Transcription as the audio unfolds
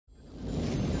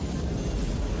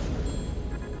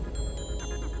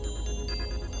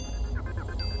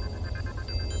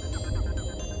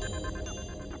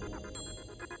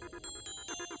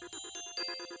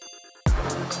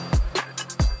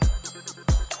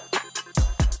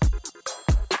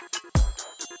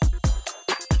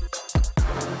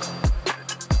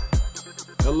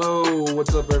Hello,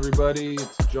 what's up, everybody?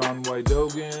 It's John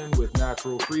Wydogen with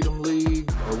Natural Freedom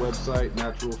League, our website,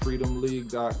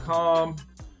 naturalfreedomleague.com.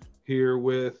 Here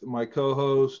with my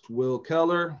co-host, Will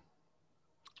Keller.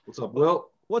 What's up,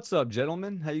 Will? What's up,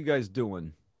 gentlemen? How you guys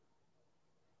doing?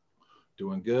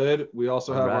 Doing good. We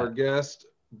also have our guest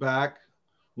back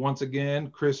once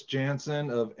again, Chris Jantzen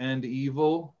of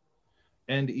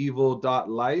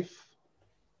EndEvil.Life.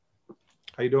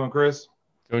 How you doing, Chris?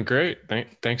 Doing great.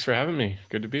 Thanks for having me.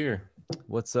 Good to be here.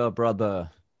 What's up, brother?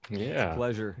 Yeah. It's a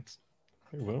pleasure.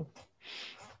 Hey, Will.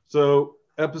 So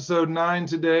Ep.9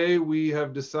 today, we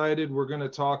have decided we're going to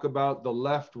talk about the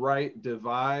left-right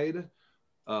divide,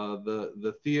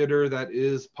 the theater that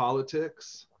is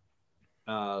politics,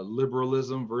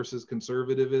 liberalism versus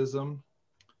conservatism.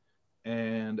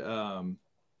 And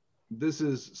this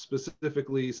is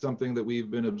specifically something that we've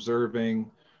been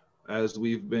observing as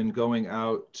we've been going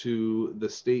out to the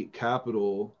state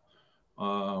capitol.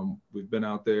 We've been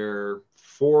out there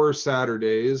 4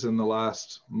 Saturdays in the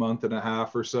last month and a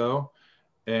half or so.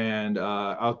 And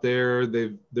out there,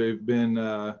 they've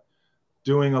been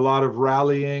doing a lot of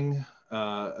rallying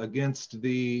against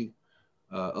the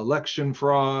election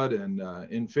fraud and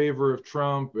in favor of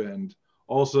Trump, and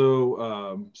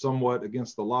also somewhat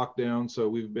against the lockdown. So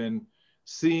we've been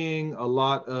seeing a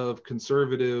lot of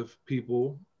conservative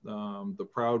people, the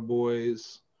Proud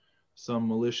Boys, some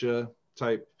militia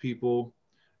type people,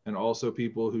 and also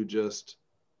people who just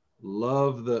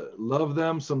love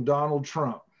them some Donald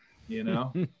Trump, you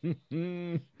know.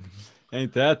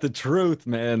 Ain't that the truth,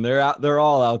 man? They're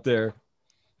all out there,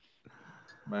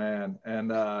 man.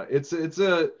 And it's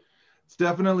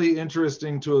definitely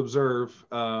interesting to observe.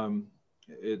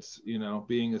 It's, you know,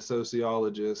 being a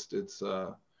sociologist, it's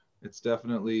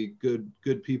definitely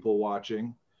good people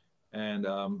watching. And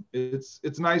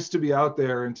it's nice to be out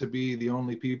there and to be the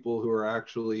only people who are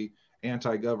actually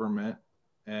anti-government.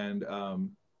 And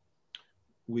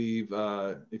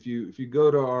if you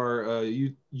go to our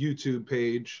YouTube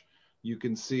page, you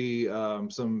can see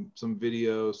some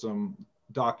video, some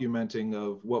documenting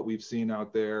of what we've seen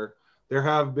out there. There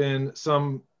have been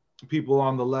some people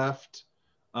on the left,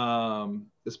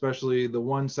 especially the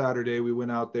one Saturday we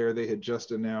went out there, they had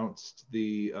just announced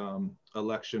the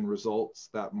election results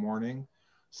that morning.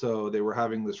 So they were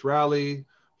having this rally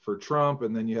for Trump,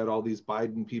 and then you had all these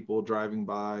Biden people driving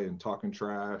by and talking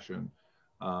trash. And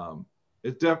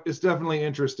it's definitely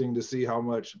interesting to see how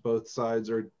much both sides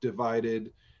are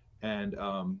divided, and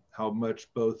how much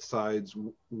both sides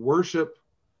worship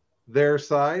their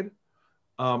side.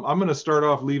 I'm going to start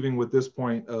off leaving with this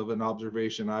point of an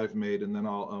observation I've made, and then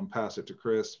I'll pass it to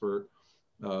Chris for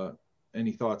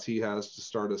any thoughts he has to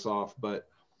start us off. But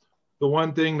the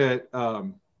one thing that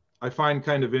I find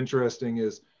kind of interesting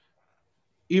is,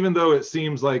 even though it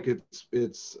seems like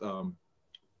it's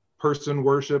person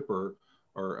worship or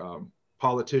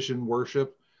politician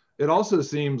worship, it also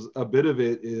seems a bit of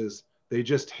it is they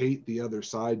just hate the other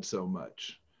side so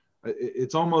much.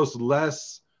 It's almost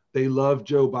less they love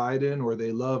Joe Biden or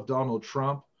they love Donald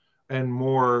Trump, and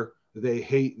more they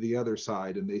hate the other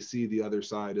side, and they see the other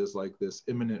side as like this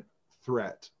imminent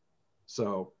threat.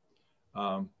 So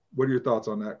what are your thoughts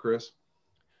on that, Chris?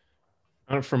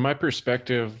 From my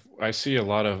perspective, I see a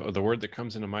lot of the word that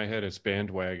comes into my head is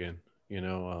bandwagon. You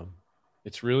know,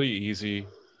 it's really easy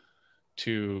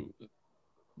to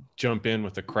jump in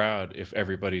with the crowd if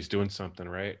everybody's doing something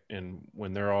right. And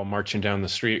when they're all marching down the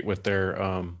street with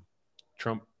their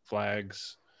Trump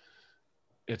flags,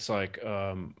 it's like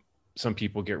some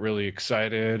people get really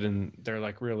excited and they're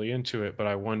like really into it. But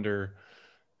I wonder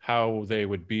how they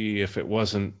would be if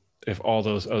all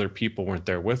those other people weren't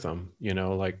there with them. You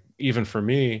know, like even for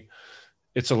me,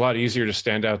 it's a lot easier to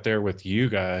stand out there with you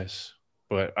guys,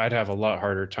 but I'd have a lot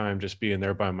harder time just being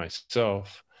there by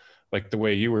myself, like the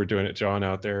way you were doing it, John,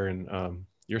 out there in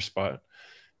your spot.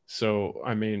 So,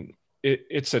 I mean,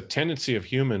 it's a tendency of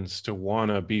humans to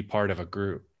want to be part of a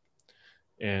group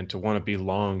and to want to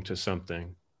belong to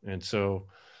something. And so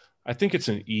I think it's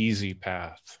an easy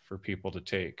path for people to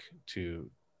take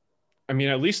I mean,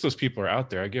 at least those people are out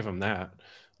there. I give them that.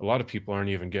 A lot of people aren't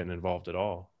even getting involved at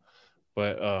all.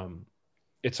 But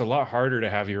it's a lot harder to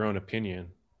have your own opinion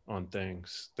on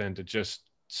things than to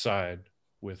just side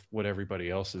with what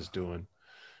everybody else is doing.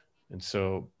 And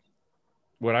so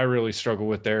what I really struggle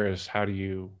with there is, how do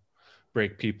you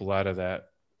break people out of that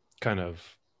kind of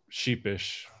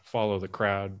sheepish, follow the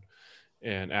crowd,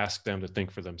 and ask them to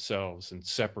think for themselves and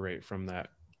separate from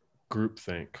that group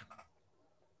think?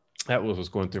 That was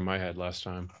going through my head last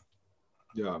time.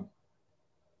 Yeah.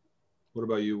 What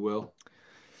about you, Will?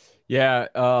 Yeah.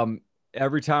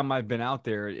 every time I've been out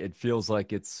there, it feels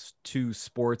like it's two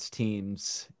sports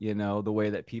teams, you know, the way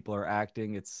that people are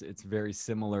acting. It's very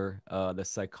similar. The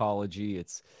psychology,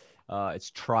 it's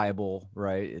tribal,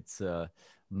 right? It's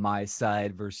my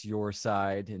side versus your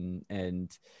side,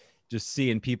 and just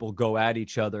seeing people go at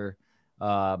each other.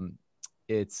 Um,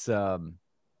 it's um,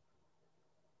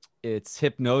 it's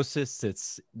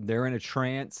hypnosis. They're in a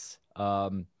trance.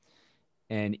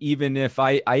 And even if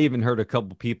I even heard a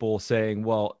couple people saying,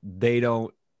 well, they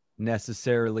don't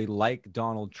necessarily like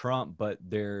Donald Trump, but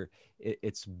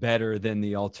it's better than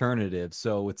the alternative.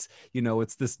 So it's, you know,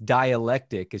 it's this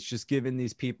dialectic. It's just giving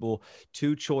these people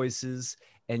two choices,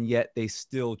 and yet they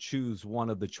still choose one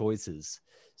of the choices.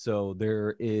 So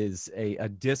there is a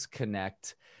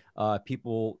disconnect.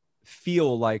 People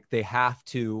feel like they have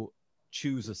to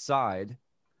choose a side,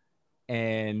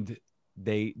 and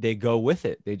they go with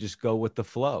it. They just go with the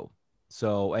flow.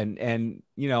 So and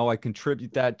you know, I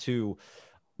contribute that to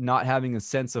not having a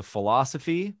sense of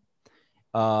philosophy,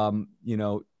 you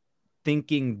know,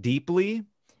 thinking deeply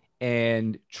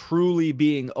and truly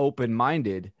being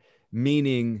open-minded,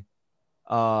 meaning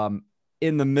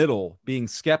in the middle, being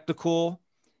skeptical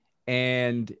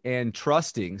and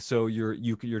trusting. So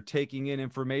you're taking in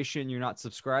information, you're not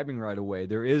subscribing right away.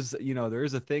 There is, you know, there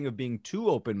is a thing of being too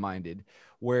open-minded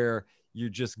where you're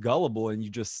just gullible and you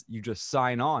just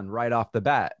sign on right off the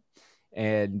bat.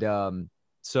 And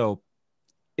so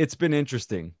it's been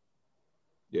interesting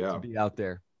to Yeah. be out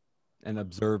there and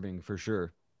observing for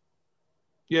sure.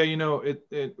 Yeah, you know,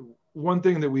 it one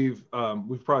thing that we've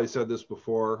probably said this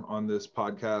before on this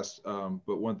podcast,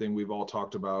 but one thing we've all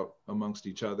talked about amongst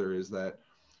each other is that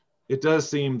it does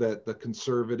seem that the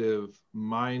conservative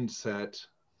mindset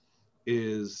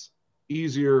is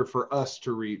easier for us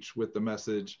to reach with the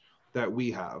message that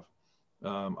we have.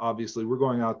 Obviously, we're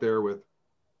going out there with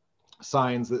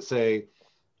signs that say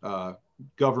uh,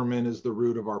 government is the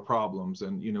root of our problems,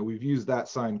 and you know we've used that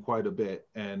sign quite a bit,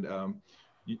 and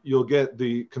you'll get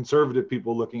the conservative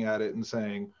people looking at it and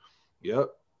saying, "Yep,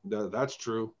 that's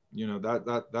true." You know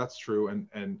that's true,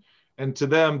 and to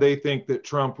them they think that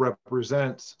Trump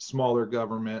represents smaller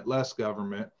government, less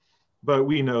government, but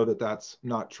we know that that's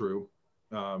not true.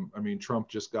 I mean, Trump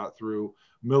just got through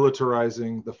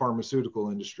militarizing the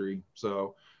pharmaceutical industry,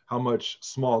 so how much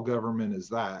small government is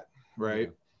that,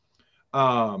 right?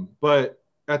 But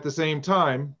at the same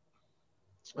time,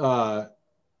 uh,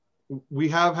 we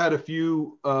have had a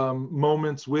few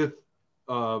moments with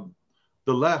uh,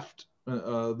 the left,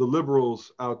 the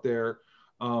liberals out there,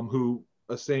 who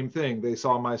same thing. They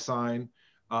saw my sign.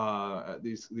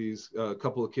 These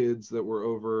couple of kids that were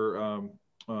over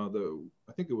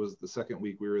I think it was the second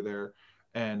week we were there,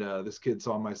 and this kid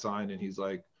saw my sign and he's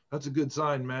like, "That's a good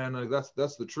sign, man. Like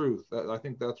that's the truth. I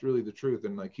think that's really the truth."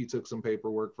 And like he took some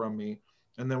paperwork from me,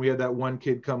 and then we had that one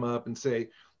kid come up and say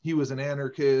he was an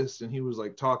anarchist and he was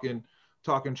like talking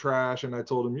trash, and I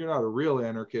told him, "You're not a real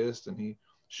anarchist," and he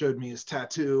showed me his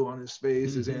tattoo on his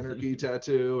face, his anarchy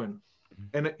tattoo,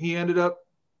 and he ended up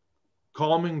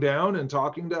calming down and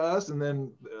talking to us. And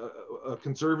then a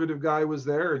conservative guy was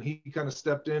there, and he kind of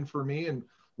stepped in for me and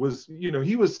was, you know,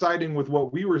 he was siding with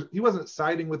what we were. He wasn't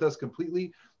siding with us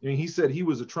completely. I mean, he said he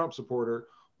was a Trump supporter,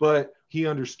 but he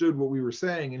understood what we were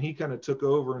saying, and he kind of took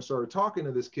over and started talking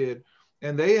to this kid,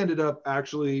 and they ended up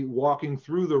actually walking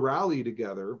through the rally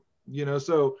together. You know,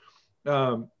 so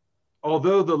um,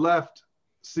 although the left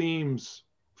seems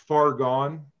far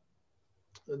gone,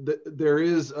 there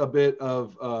is a bit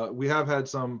of we have had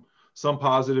some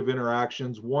positive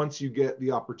interactions once you get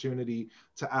the opportunity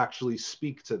to actually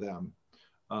speak to them,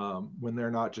 when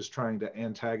they're not just trying to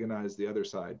antagonize the other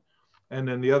side. And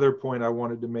then the other point I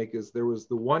wanted to make is there was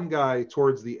the one guy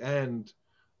towards the end,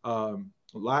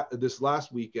 this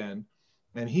last weekend,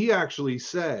 and he actually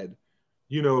said,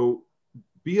 you know,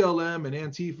 BLM and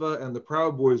Antifa and the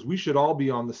Proud Boys, we should all be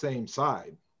on the same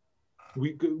side.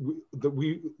 We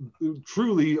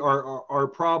truly our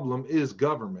problem is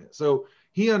government. So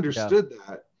he Yeah. understood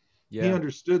that. He Yeah.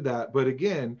 understood that. But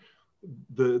again,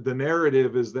 the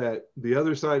narrative is that the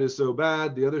other side is so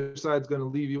bad, the other side's going to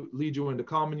lead you into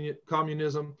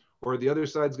communism, or the other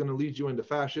side's going to lead you into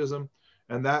fascism,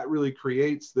 and that really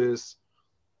creates this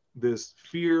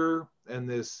fear and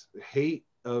this hate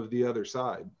of the other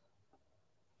side.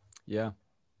 Yeah,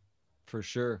 For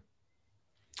sure.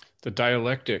 the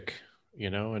dialectic,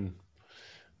 and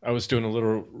I was doing a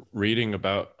little reading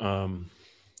about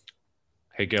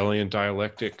Hegelian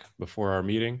dialectic before our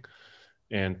meeting,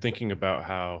 and thinking about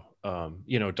how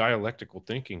dialectical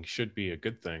thinking should be a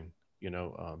good thing.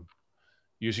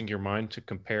 Using your mind to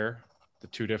compare the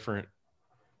two different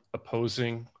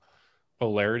opposing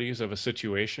polarities of a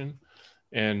situation,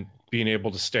 and being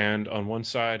able to stand on one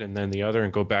side and then the other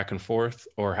and go back and forth,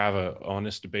 or have a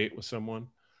honest debate with someone.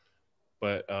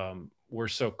 But we're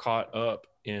so caught up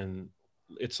in,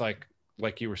 it's like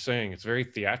you were saying, it's very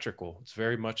theatrical. It's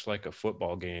very much like a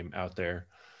football game out there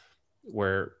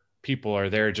where people are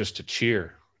there just to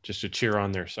cheer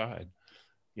on their side,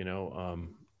 you know.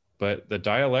 But the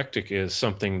dialectic is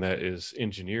something that is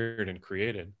engineered and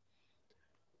created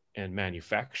and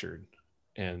manufactured,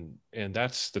 and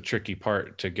that's the tricky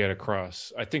part to get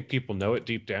across. I think people know it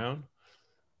deep down,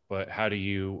 but how do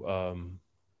you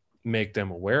make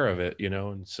them aware of it, you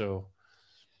know? And so,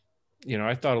 you know,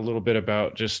 I thought a little bit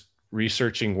about just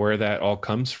researching where that all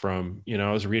comes from. You know,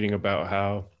 I was reading about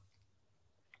how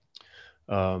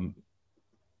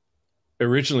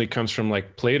originally comes from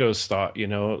like Plato's thought, you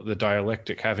know, the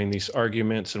dialectic, having these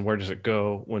arguments, and where does it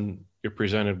go when you're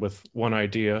presented with one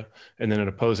idea and then an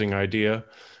opposing idea,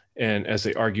 and as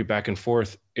they argue back and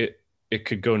forth, it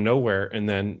could go nowhere. And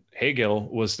then Hegel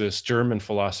was this German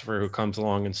philosopher who comes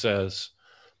along and says,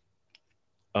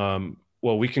 well,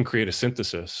 we can create a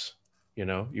synthesis. You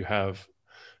know, you have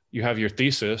your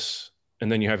thesis,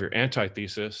 and then you have your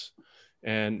antithesis,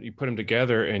 and you put them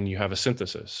together and you have a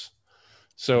synthesis.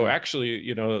 So actually,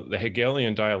 you know, the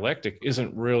Hegelian dialectic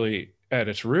isn't really at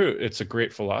its root, it's a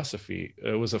great philosophy.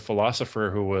 It was a philosopher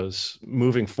who was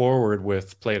moving forward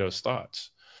with Plato's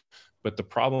thoughts. But the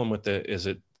problem with it is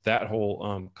that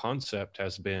whole concept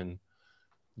has been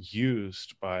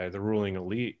used by the ruling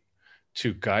elite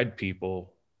to guide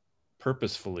people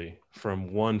purposefully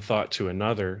from one thought to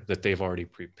another that they've already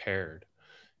prepared.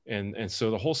 And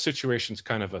so the whole situation's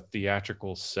kind of a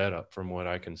theatrical setup from what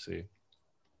I can see.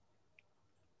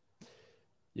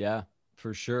 Yeah,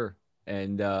 for sure.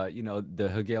 And, you know, the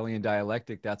Hegelian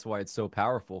dialectic, that's why it's so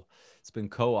powerful. It's been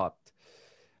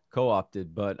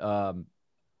co-opted. But,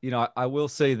 you know, I will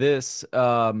say this,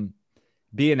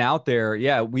 being out there,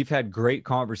 yeah, we've had great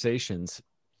conversations.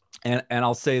 And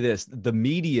I'll say this, the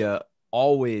media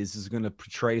always is going to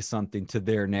portray something to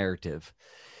their narrative.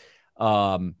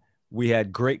 We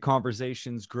had great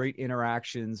conversations, great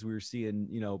interactions. We were seeing,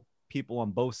 you know, people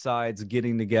on both sides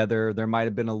getting together. There might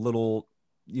have been a little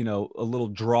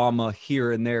drama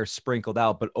here and there sprinkled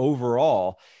out, but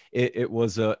overall it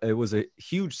was a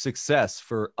huge success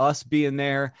for us being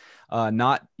there,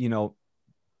 not, you know,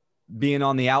 being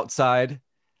on the outside,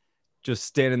 just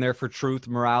standing there for truth,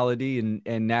 morality,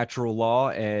 and natural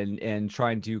law, and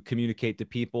trying to communicate to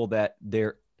people that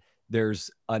there's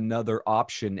another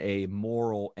option, a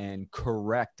moral and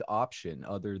correct option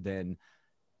other than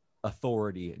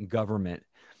authority and government.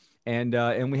 And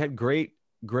we had great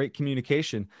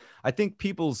communication. I think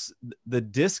the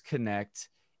disconnect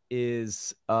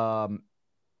is,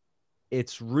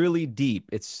 it's really deep.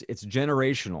 It's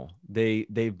generational.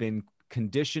 They've been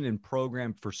conditioned and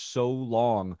programmed for so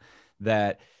long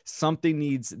that they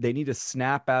need to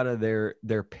snap out of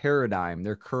their paradigm,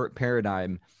 their current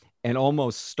paradigm, and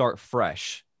almost start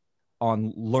fresh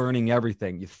on learning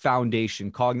everything,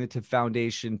 foundation, cognitive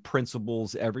foundation,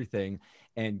 principles, everything,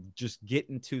 and just get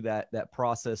into that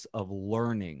process of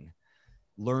learning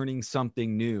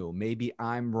something new. Maybe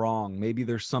I'm wrong. Maybe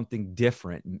there's something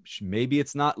different. Maybe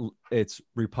it's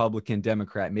Republican,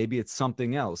 Democrat. Maybe it's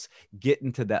something else. Get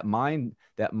into that mind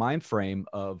frame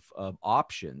of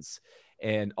options.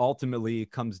 And ultimately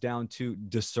it comes down to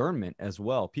discernment as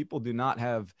well. People do not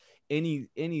have any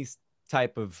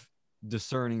type of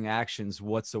discerning actions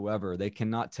whatsoever. They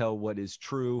cannot tell what is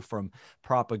true from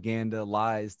propaganda,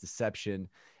 lies, deception.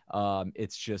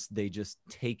 It's just, they just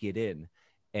take it in.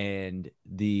 And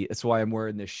that's why I'm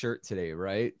wearing this shirt today,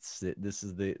 right? This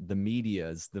is the media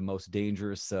is the most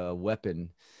dangerous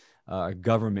weapon,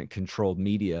 government controlled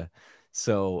media.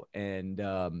 So,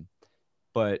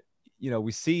 but you know,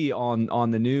 we see on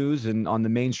the news and on the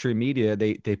mainstream media,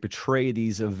 they portray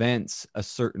these events a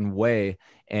certain way,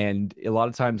 and a lot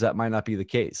of times that might not be the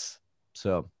case.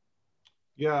 So,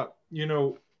 yeah, you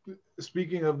know,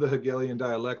 speaking of the Hegelian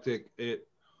dialectic,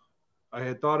 I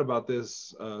had thought about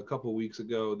this a couple of weeks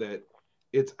ago, that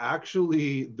it's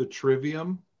actually the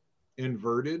trivium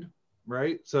inverted,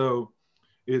 right? So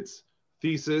it's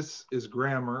thesis is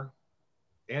grammar,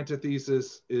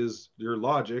 antithesis is your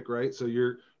logic, right? So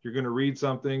you're going to read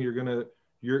something, you're going to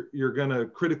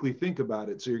critically think about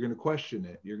it, so you're going to question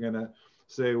it, you're going to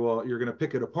say, well, you're going to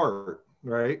pick it apart,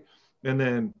 right? And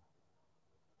then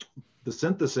the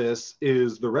synthesis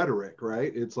is the rhetoric,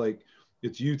 right? It's like,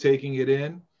 it's you taking it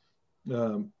in,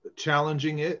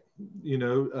 challenging it, you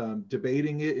know,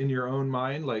 debating it in your own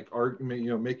mind, like argument, you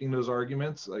know, making those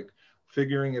arguments, like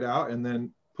figuring it out and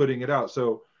then putting it out.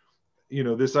 So, you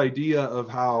know, this idea of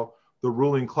how the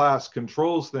ruling class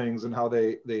controls things and how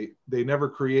they never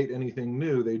create anything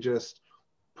new. They just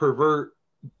pervert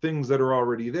things that are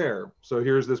already there. So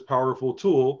here's this powerful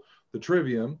tool, the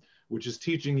trivium, which is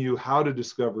teaching you how to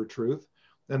discover truth.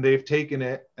 And they've taken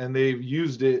it and they've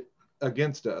used it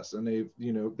against us. And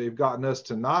they've gotten us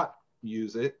to not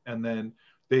use it. And then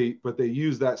they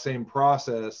use that same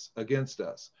process against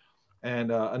us.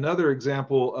 And another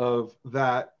example of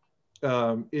that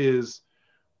is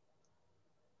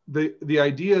the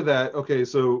idea that, okay,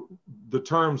 so the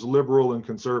terms liberal and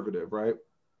conservative, right?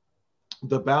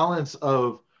 The balance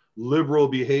of liberal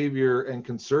behavior and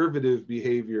conservative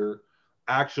behavior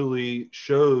actually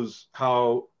shows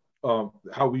how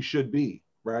we should be,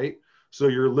 right? So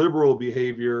your liberal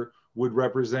behavior would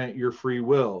represent your free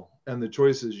will and the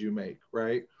choices you make,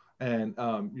 right? And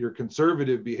your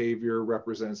conservative behavior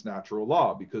represents natural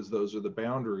law, because those are the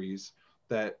boundaries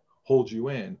that hold you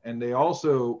in. And they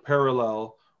also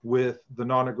parallel with the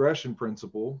non-aggression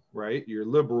principle, right? You're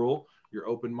liberal, you're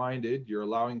open-minded, you're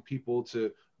allowing people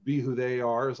to be who they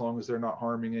are as long as they're not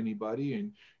harming anybody,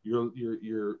 and you're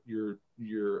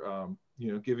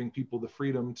giving people the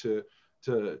freedom to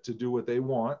do what they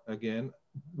want, again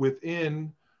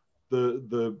within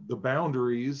the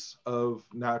boundaries of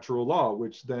natural law,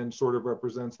 which then sort of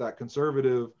represents that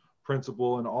conservative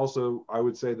principle. And also I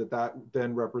would say that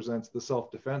then represents the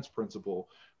self-defense principle,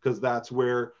 because that's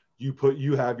where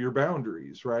you have your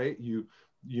boundaries, right?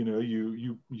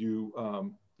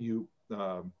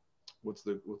 What's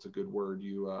a good word?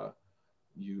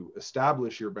 You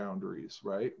establish your boundaries,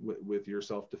 right? With your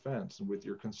self-defense and with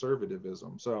your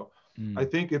conservatism. So I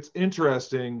think it's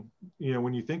interesting,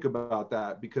 when you think about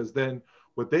that, because then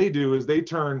what they do is they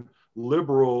turn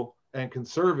liberal and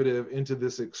conservative into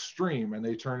this extreme, and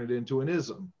they turn it into an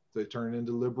ism. They turn it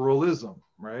into liberalism,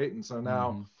 right? And so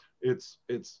now it's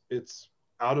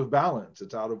out of balance,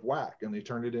 it's out of whack, and they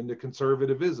turn it into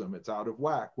conservatism, it's out of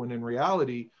whack, when in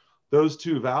reality those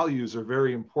two values are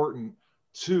very important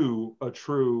to a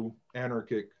true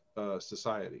anarchic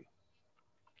society.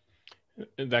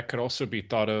 And that could also be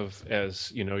thought of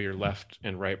as, your left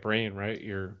and right brain, right?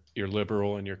 Your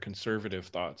liberal and your conservative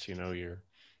thoughts, your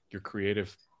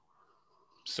creative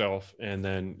self, and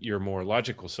then your more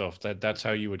logical self. That's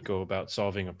how you would go about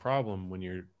solving a problem when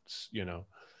you're, you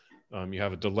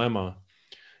have a dilemma.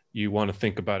 You want to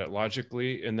think about it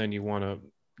logically, and then you want to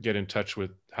get in touch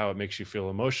with how it makes you feel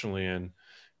emotionally, and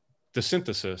the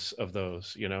synthesis of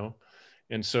those,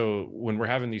 And so when we're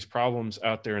having these problems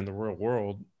out there in the real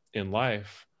world, in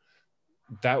life,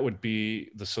 that would be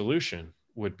the solution,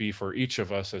 would be for each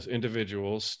of us as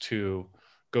individuals to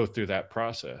go through that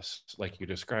process, like you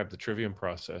described, the trivium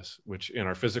process, which in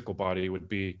our physical body would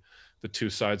be the two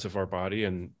sides of our body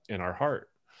and in our heart,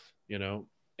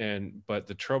 but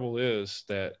the trouble is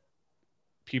that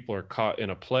people are caught in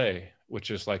a play,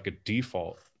 which is like a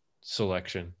default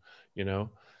selection.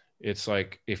 It's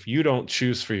like, if you don't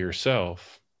choose for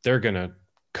yourself, they're going to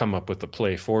come up with a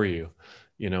play for you,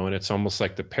 and it's almost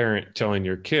like the parent telling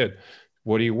your kid,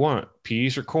 what do you want,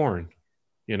 peas or corn,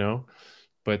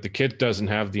 but the kid doesn't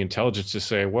have the intelligence to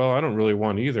say, well, I don't really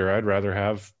want either. I'd rather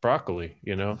have broccoli.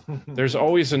 There's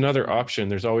always another option.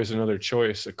 There's always another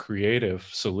choice, a creative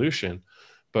solution,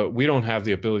 but we don't have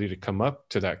the ability to come up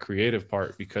to that creative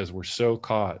part because we're so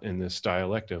caught in this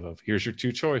dialective of, here's your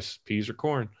two choice, peas or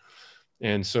corn.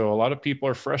 And so a lot of people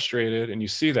are frustrated, and you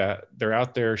see that they're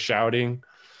out there shouting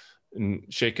and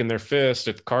shaking their fist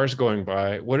at the cars going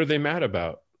by. What are they mad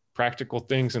about? Practical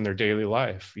things in their daily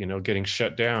life, getting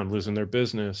shut down, losing their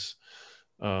business,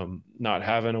 not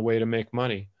having a way to make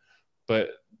money. But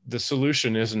the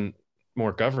solution isn't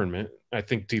more government. I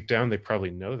think deep down they probably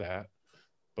know that,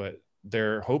 but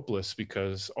they're hopeless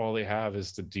because all they have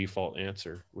is the default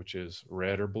answer, which is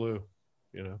red or blue,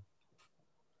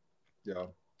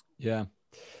 Yeah.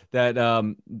 That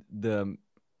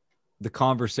the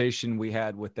conversation we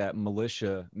had with that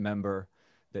militia member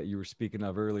that you were speaking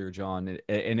of earlier, John,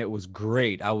 and it was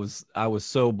great. I was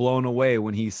so blown away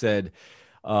when he said,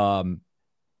 BLM,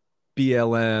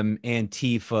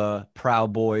 Antifa,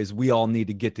 Proud Boys, we all need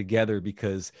to get together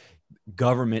because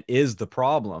government is the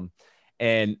problem.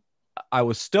 And I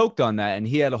was stoked on that. And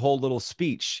he had a whole little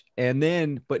speech. And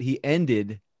then, but he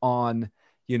ended on,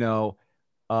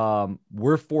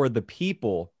 we're for the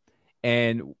people,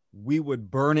 and we would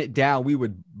burn it down. We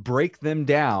would break them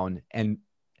down and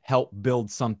help build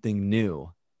something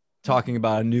new, talking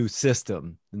about a new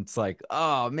system. And it's like,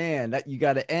 oh man, that you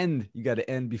got to end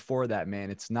before that, man.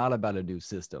 It's not about a new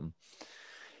system.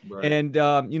 Right. And,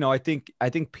 I think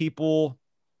people,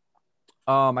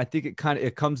 I think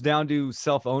it comes down to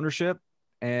self-ownership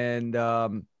and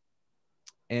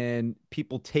and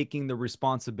people taking the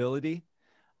responsibility,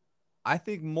 I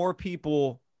think more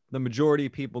people, the majority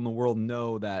of people in the world,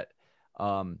 know that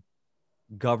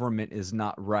government is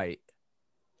not right.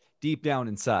 Deep down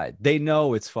inside, they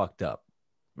know it's fucked up,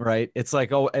 right? It's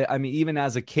like, oh, I mean, even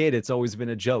as a kid, it's always been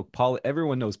a joke.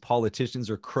 Everyone knows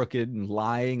politicians are crooked and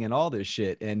lying and all this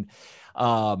shit. And,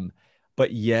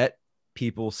 but yet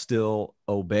people still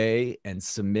obey and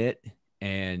submit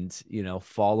and, you know,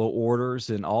 follow orders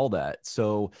and all that.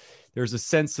 So there's a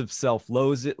sense of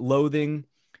self-loathing,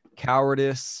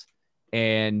 cowardice,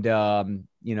 and,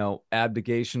 you know,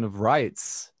 abdication of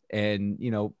rights. And,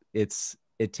 you know, it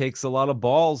takes a lot of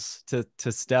balls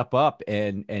to step up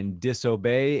and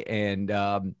disobey and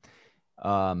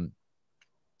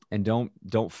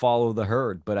don't follow the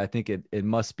herd. But I think it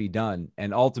must be done,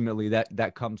 and ultimately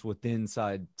that comes within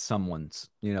inside someone's.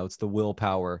 You know, it's the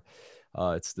willpower,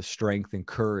 it's the strength and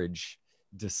courage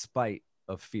despite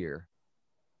of fear.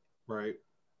 Right.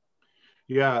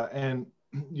 Yeah, and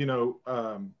you know,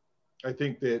 I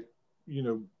think that, you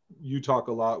know, you talk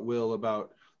a lot, Will,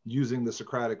 about using the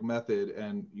Socratic method,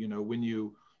 and you know, when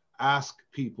you ask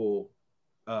people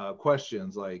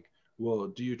questions like, well,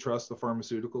 do you trust the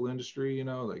pharmaceutical industry? You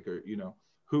know, like, or you know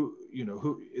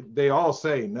who they all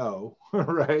say no,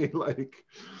 right? Like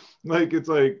it's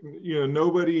like, you know,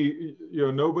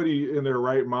 nobody in their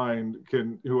right mind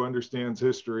can, who understands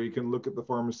history, can look at the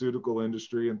pharmaceutical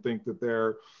industry and think that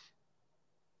they're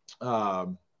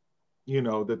you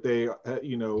know, that they,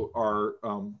 you know, are,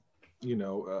 you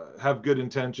know, have good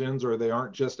intentions, or they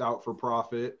aren't just out for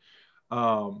profit.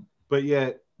 But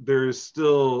yet there's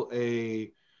still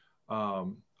a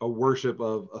worship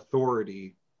of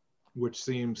authority, which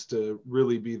seems to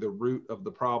really be the root of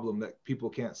the problem that people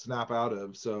can't snap out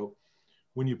of. So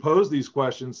when you pose these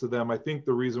questions to them, I think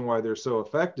the reason why they're so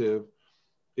effective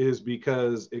is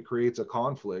because it creates a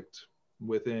conflict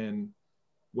within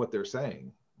what they're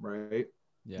saying, right?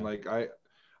 Yeah. Like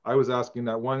I was asking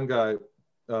that one guy,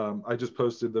 I just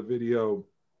posted the video.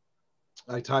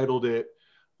 I titled it,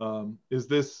 is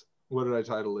this, what did I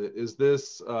title it? Is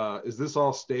this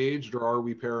all staged, or are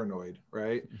we paranoid?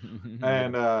 Right.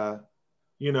 And,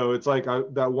 you know, it's like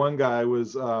that one guy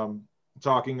was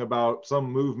talking about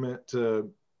some movement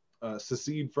to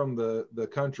secede from the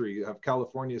country, have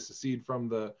California secede from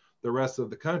the rest of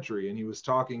the country. And he was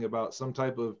talking about some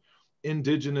type of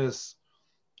indigenous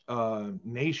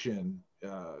nation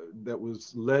that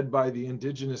was led by the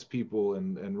indigenous people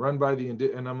and run by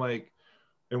and I'm like,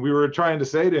 and we were trying to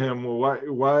say to him, well,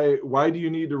 why do you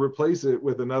need to replace it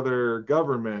with another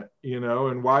government, you know,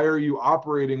 and why are you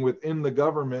operating within the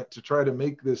government to try to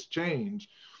make this change?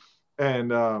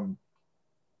 And then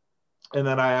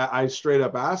I straight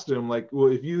up asked him, like,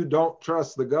 well, if you don't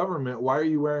trust the government, why are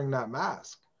you wearing that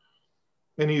mask?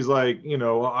 And he's like, you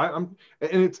know, I'm,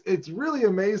 and it's really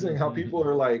amazing how people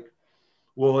are like,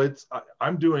 well,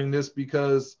 I'm doing this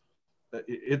because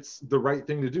it's the right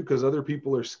thing to do because other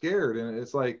people are scared. And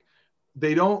it's like,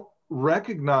 they don't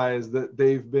recognize that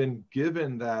they've been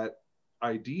given that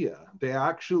idea. They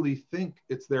actually think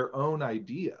it's their own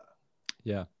idea.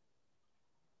 Yeah.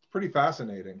 It's pretty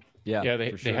fascinating. Yeah. Yeah, For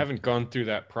they sure. haven't gone through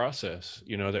that process,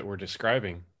 you know, that we're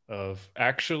describing of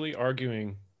actually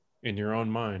arguing in your own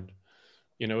mind.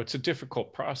 You know, it's a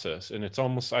difficult process, and it's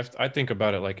almost, I think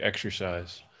about it like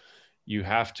exercise. You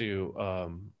have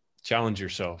to challenge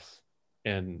yourself,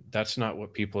 and that's not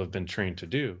what people have been trained to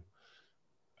do.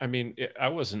 I mean, I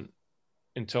wasn't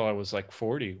until I was like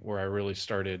 40 where I really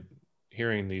started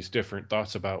hearing these different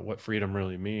thoughts about what freedom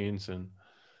really means. And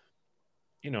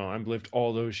you know, I've lived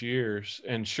all those years,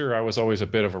 and sure, I was always a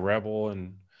bit of a rebel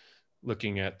and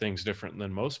looking at things different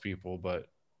than most people, but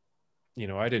you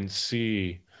know, I didn't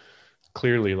see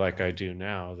clearly like I do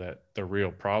now that the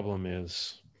real problem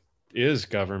is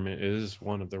government is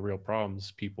one of the real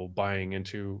problems. People buying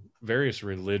into various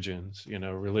religions, you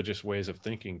know, religious ways of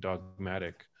thinking,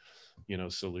 dogmatic, you know,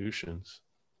 solutions.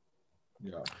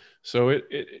 Yeah. So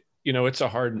it you know, it's a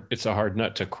hard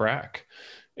nut to crack.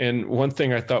 And one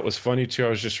thing I thought was funny too, I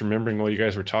was just remembering while you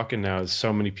guys were talking now, is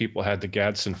so many people had the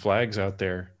Gadsden flags out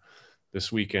there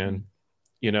this weekend,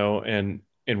 you know, and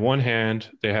in one hand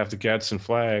they have the Gadsden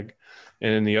flag,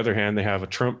 and in the other hand they have a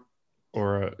Trump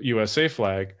or a USA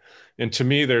flag. And to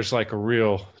me, there's like a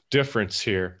real difference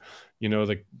here. You know,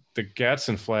 the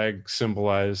Gadsden flag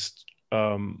symbolized,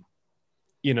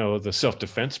 you know, the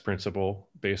self-defense principle,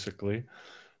 basically,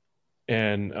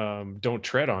 and don't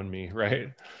tread on me,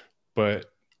 right? But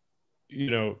you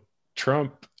know,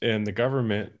 Trump and the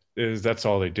government that's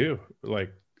all they do.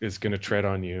 Like, is going to tread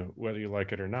on you whether you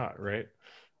like it or not, right?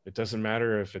 It doesn't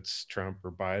matter if it's Trump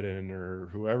or Biden or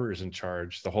whoever is in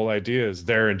charge. The whole idea is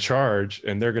they're in charge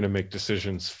and they're going to make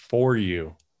decisions for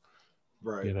you,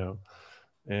 Right. you know?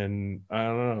 And I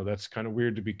don't know, that's kind of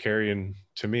weird to be carrying.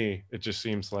 To me, it just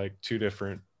seems like two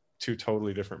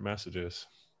totally different messages.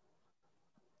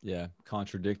 Yeah,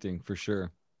 contradicting for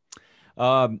sure.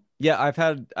 Yeah, I've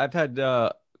had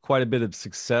quite a bit of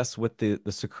success with the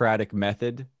Socratic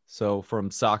method. So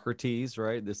from Socrates,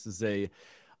 right? This is a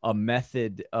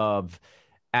method of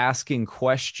asking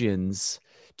questions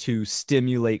to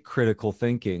stimulate critical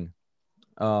thinking.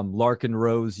 Larkin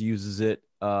Rose uses it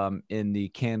in the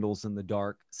Candles in the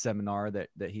Dark seminar that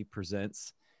he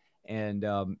presents, and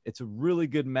it's a really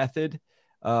good method.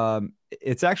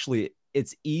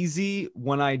 It's easy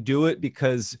when I do it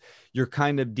because you're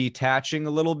kind of detaching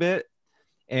a little bit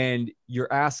and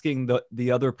you're asking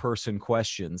the other person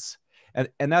questions,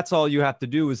 and that's all you have to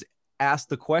do is ask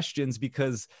the questions,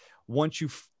 because once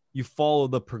you follow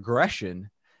the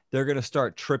progression, they're going to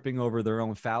start tripping over their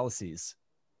own fallacies,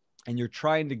 and you're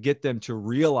trying to get them to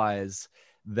realize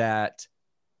that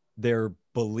their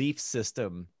belief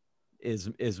system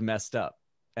is messed up.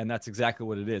 And that's exactly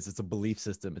what it is. It's a belief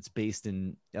system. It's based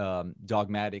in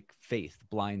dogmatic faith,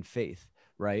 blind faith,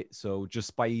 right? So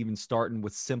just by even starting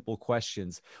with simple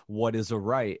questions: what is a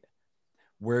right?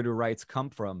 Where do rights come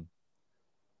from?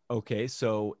 Okay,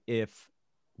 so if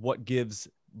what gives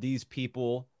these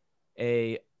people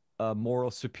a, a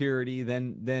moral superiority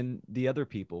than the other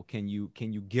people? Can you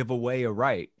give away a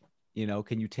right?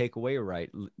 Can you take away a right?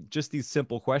 Just these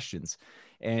simple questions.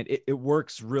 And it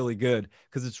works really good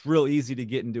because it's real easy to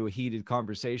get into a heated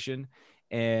conversation,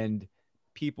 and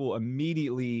people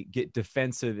immediately get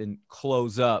defensive and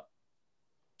close up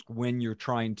when you're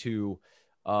trying to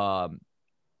um,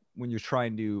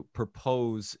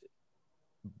 propose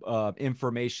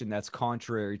information that's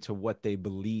contrary to what they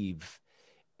believe.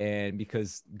 And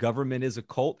because government is a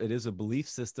cult, it is a belief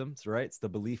system, right? It's the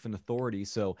belief in authority.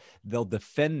 So they'll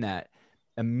defend that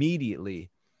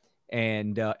immediately,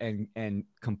 and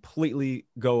completely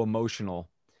go emotional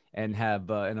and have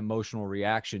an emotional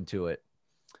reaction to it.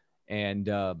 And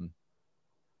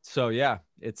so yeah,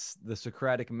 it's the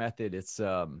Socratic method. It's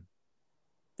a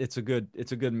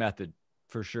good method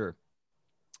for sure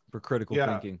for critical Yeah,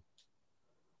 thinking.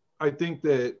 I think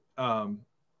that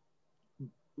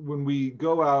when we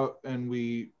go out and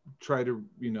we try to,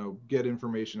 get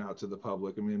information out to the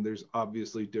public, I mean, there's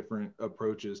obviously different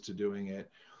approaches to doing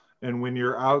it. And when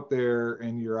you're out there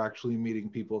and you're actually meeting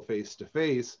people face to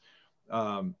face,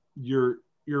 you're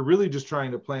really just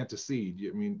trying to plant a seed.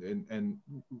 I mean, and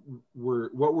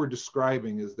what we're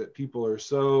describing is that people are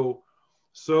so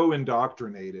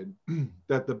indoctrinated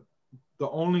that the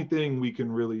only thing we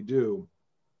can really do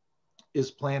is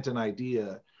plant an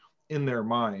idea in their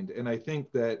mind. And I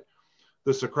think that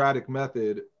the Socratic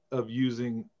method of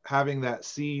having that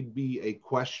seed be a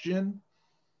question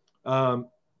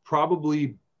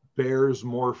probably bears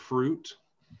more fruit.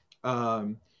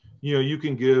 Um, you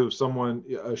can give someone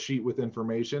a sheet with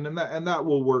information, and that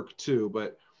will work too.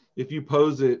 But if you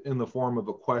pose it in the form of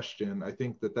a question, I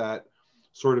think that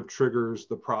sort of triggers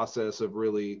the process of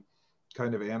really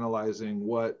kind of analyzing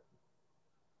what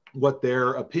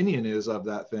their opinion is of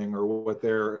that thing, or what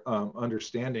their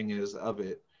understanding is of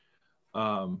it.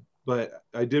 But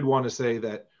I did want to say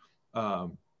that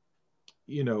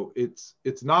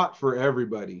it's not for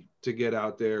everybody to get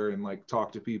out there and like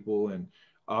talk to people. And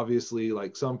obviously,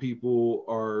 like, some people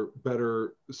are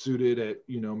better suited at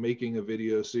making a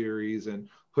video series and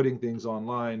putting things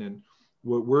online. And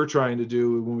what we're trying to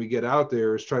do when we get out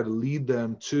there is try to lead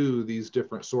them to these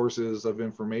different sources of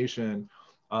information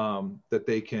that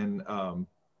they can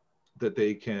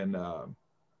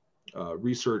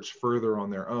research further on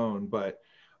their own. But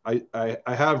I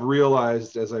have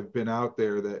realized as I've been out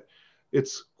there that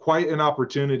it's quite an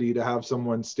opportunity to have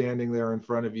someone standing there in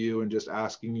front of you and just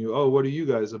asking you, oh, what are you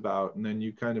guys about? And then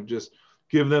you kind of just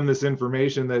give them this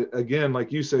information that, again,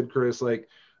 like you said, Chris, like,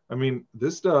 I mean,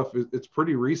 this stuff, it's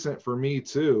pretty recent for me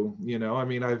too. I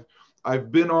mean,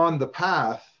 I've been on the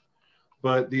path,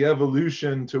 but the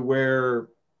evolution to where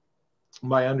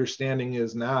my understanding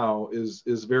is now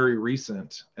is very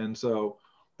recent. And so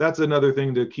that's another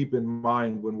thing to keep in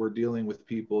mind when we're dealing with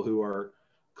people who are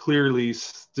clearly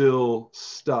still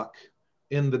stuck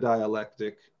in the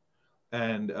dialectic.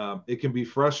 And it can be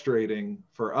frustrating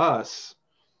for us,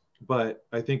 but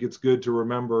I think it's good to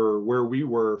remember where we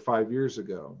were 5 years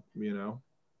ago.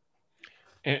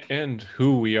 And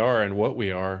who we are and what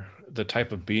we are, the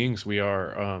type of beings we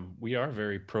are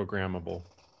very programmable.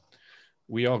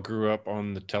 We all grew up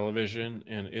on the television,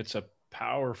 and it's a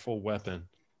powerful weapon.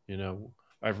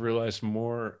 I've realized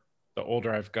more the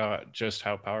older I've got, just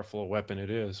how powerful a weapon it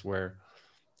is, where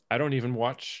I don't even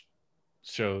watch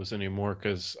shows anymore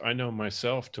because I know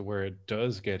myself to where it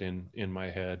does get in my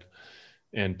head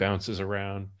and bounces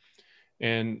around.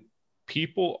 And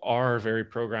people are very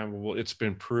programmable. It's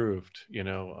been proved,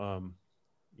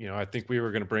 I think we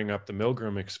were going to bring up the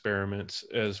Milgram experiments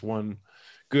as one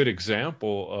good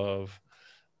example of,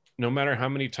 no matter how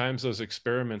many times those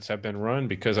experiments have been run,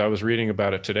 because I was reading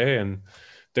about it today, and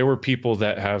there were people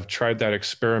that have tried that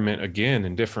experiment again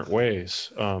in different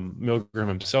ways. Milgram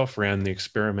himself ran the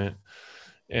experiment,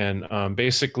 and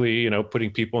basically,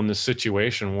 putting people in this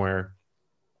situation where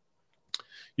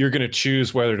you're going to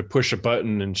choose whether to push a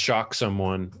button and shock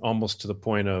someone almost to the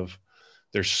point of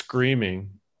they're screaming,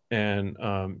 and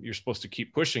you're supposed to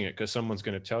keep pushing it because someone's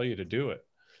going to tell you to do it.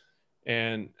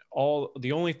 And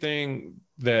the only thing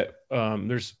that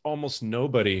there's almost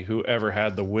nobody who ever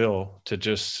had the will to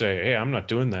just say, hey, I'm not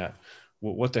doing that.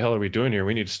 What the hell are we doing here?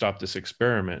 We need to stop this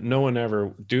experiment. No one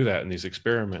ever do that in these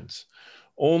experiments.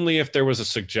 Only if there was a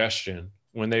suggestion,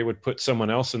 when they would put someone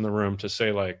else in the room to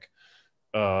say, like,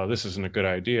 this isn't a good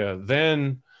idea,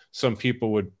 then some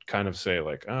people would kind of say,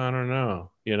 like, I don't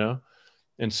know,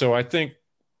 And so I think,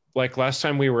 like, last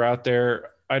time we were out there,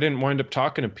 I didn't wind up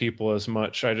talking to people as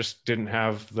much. I just didn't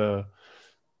have the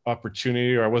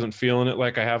opportunity, or I wasn't feeling it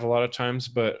like I have a lot of times,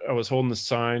 but I was holding the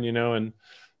sign, and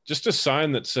just a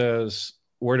sign that says,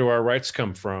 where do our rights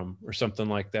come from, or something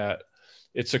like that.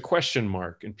 It's a question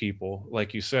mark in people.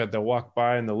 Like you said, they'll walk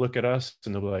by and they'll look at us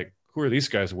and they'll be like, who are these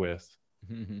guys with?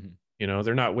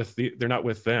 They're not with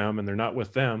them, and they're not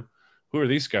with them. Who are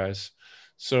these guys?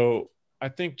 So I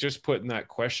think just putting that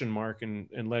question mark and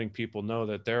letting people know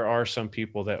that there are some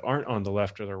people that aren't on the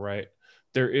left or the right.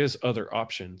 There is other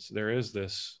options. There is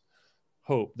this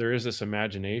hope. There is this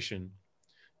imagination,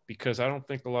 because I don't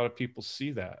think a lot of people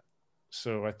see that.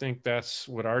 So I think that's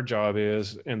what our job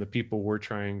is. And the people we're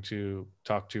trying to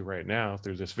talk to right now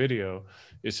through this video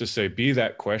is to say, be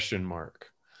that question mark,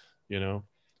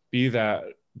 be that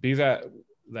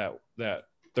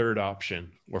third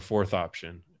option or fourth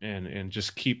option, and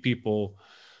just keep people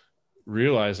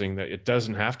realizing that it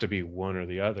doesn't have to be one or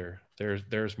the other.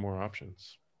 There's more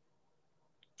options.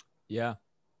 Yeah.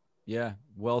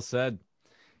 Well said.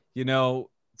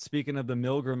 Speaking of the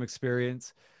Milgram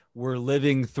experience, we're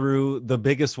living through the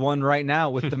biggest one right now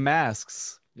with the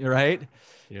masks, right?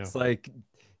 Yeah. It's like,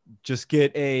 just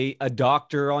get a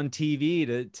doctor on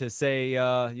TV to say,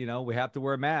 we have to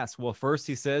wear a mask. Well, first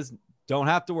he says, don't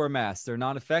have to wear masks. They're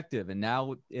not effective. And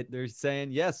now they're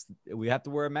saying, yes, we have to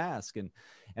wear a mask,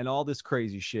 and all this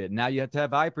crazy shit. Now you have to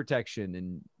have eye protection,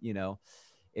 and,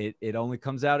 it only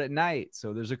comes out at night.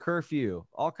 So there's a curfew,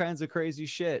 all kinds of crazy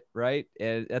shit. Right.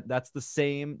 And that's the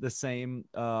same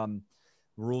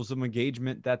rules of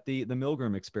engagement that the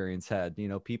Milgram experience had.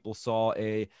 People saw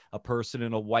a person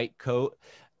in a white coat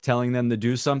telling them to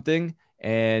do something,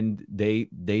 and they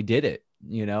did it,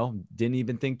 didn't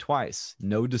even think twice.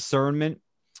 No discernment,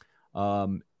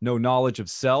 no knowledge of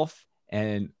self,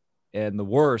 and the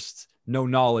worst, no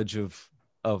knowledge of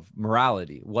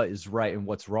morality, what is right and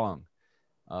what's wrong.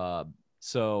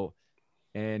 So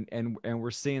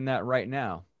we're seeing that right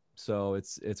now. So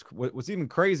it's what's even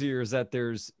crazier is that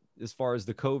there's, as far as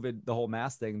the COVID, the whole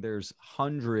mask thing, there's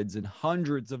hundreds and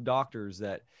hundreds of doctors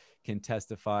that can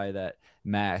testify that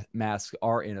masks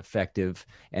are ineffective,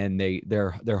 and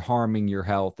they're harming your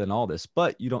health and all this.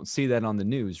 But you don't see that on the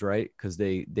news, right? Because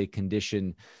they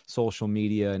condition social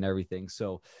media and everything.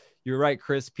 So you're right,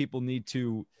 Chris. People need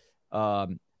to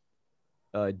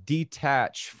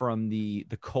detach from the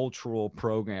cultural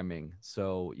programming.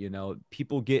 So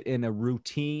people get in a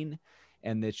routine,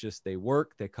 and it's just, they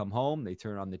work, they come home, they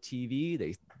turn on the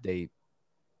TV,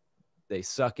 they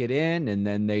suck it in, and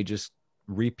then they just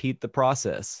repeat the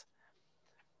process.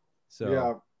 So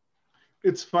yeah,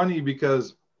 it's funny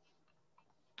because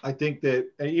I think that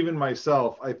even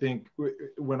myself, I think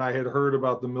when I had heard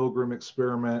about the Milgram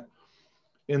experiment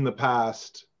in the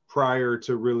past, prior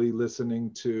to really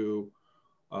listening to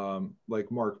like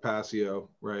Mark Passio,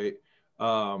 right?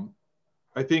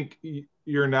 I think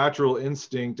your natural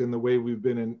instinct and the way we've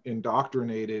been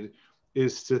indoctrinated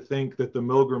is to think that the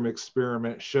Milgram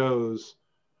experiment shows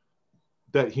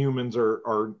that humans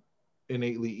are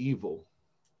innately evil,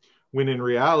 when in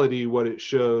reality, what it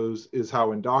shows is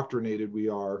how indoctrinated we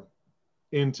are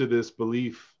into this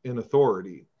belief in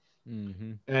authority.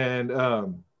 Mm-hmm. And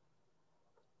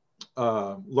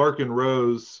Larkin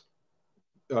Rose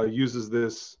uses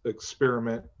this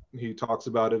experiment. He talks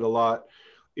about it a lot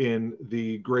in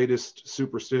The Greatest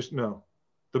Superstition, no,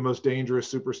 The Most Dangerous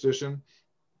Superstition,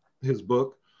 his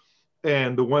book.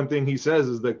 And the one thing he says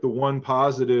is that the one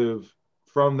positive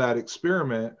from that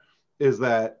experiment is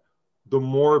that the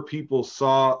more people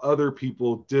saw other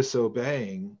people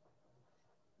disobeying,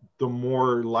 the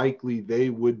more likely they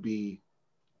would be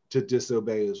to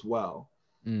disobey as well.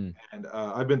 Mm. And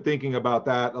I've been thinking about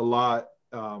that a lot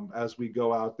as we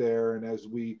go out there and as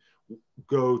we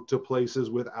go to places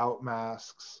without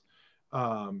masks,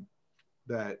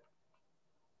 that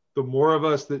the more of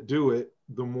us that do it,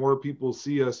 the more people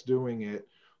see us doing it,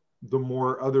 the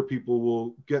more other people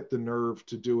will get the nerve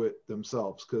to do it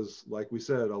themselves. Because like we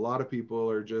said, a lot of people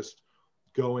are just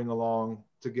going along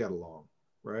to get along,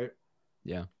 right?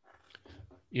 Yeah.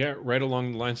 Yeah, right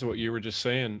along the lines of what you were just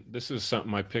saying, this is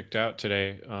something I picked out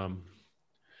today.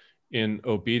 In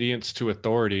Obedience to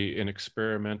Authority, an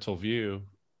experimental view,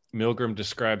 Milgram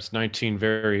describes 19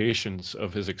 variations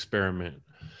of his experiment,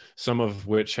 some of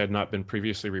which had not been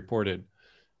previously reported.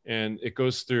 And it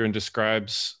goes through and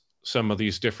describes some of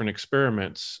these different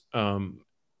experiments, and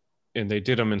they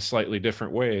did them in slightly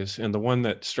different ways. And the one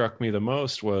that struck me the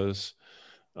most was,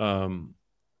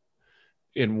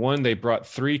 in one, they brought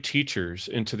 3 teachers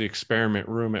into the experiment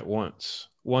room at once.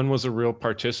 One was a real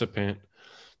participant,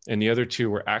 and the other 2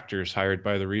 were actors hired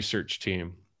by the research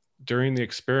team. During the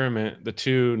experiment, the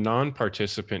 2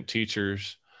 non-participant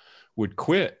teachers would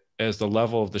quit as the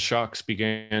level of the shocks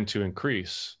began to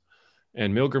increase.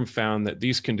 And Milgram found that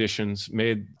these conditions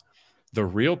made the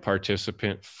real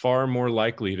participant far more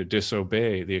likely to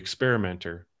disobey the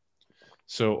experimenter.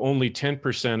 So only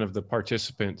 10% of the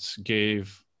participants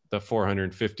gave the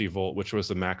 450 volt, which was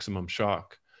the maximum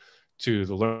shock, to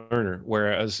the learner.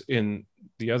 Whereas in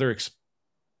the other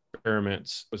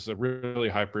experiments, it was a really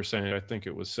high percentage. I think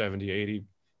it was 70, 80,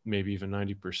 maybe even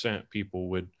 90% people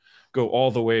would go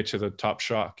all the way to the top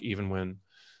shock, even when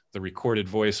the recorded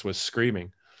voice was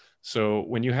screaming. So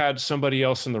when you had somebody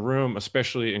else in the room,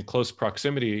 especially in close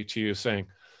proximity to you, saying,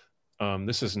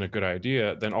 this isn't a good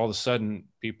idea, then all of a sudden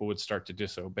people would start to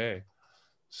disobey.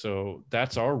 So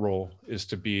that's our role, is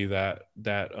to be that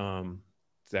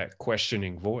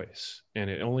questioning voice.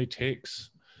 And it only takes,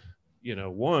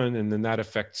 one, and then that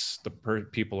affects the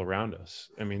people around us.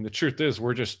 I mean, the truth is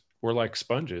we're like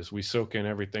sponges. We soak in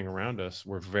everything around us.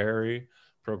 We're very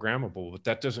programmable, but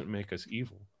that doesn't make us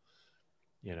evil.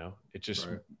 It just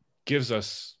Right. gives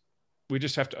us, we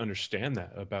just have to understand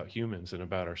that about humans and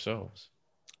about ourselves.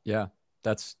 Yeah.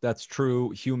 That's true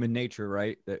human nature,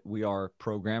 right? That we are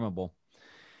programmable.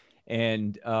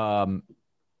 And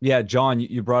yeah, John,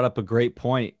 you brought up a great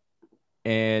point.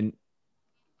 And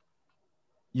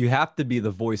you have to be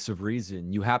the voice of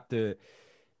reason. You have to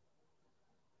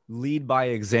lead by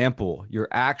example. Your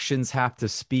actions have to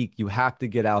speak. You have to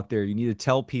get out there. You need to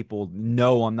tell people,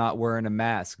 no, I'm not wearing a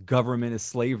mask. Government is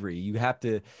slavery. You have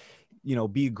to,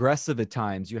 be aggressive at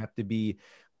times. You have to be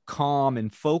calm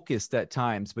and focused at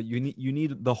times, but you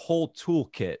need the whole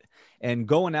toolkit. And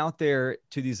going out there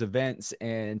to these events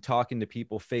and talking to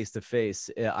people face to face,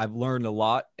 I've learned a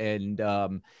lot. And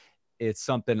it's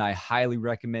something I highly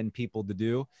recommend people to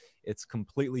do. It's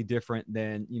completely different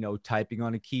than, typing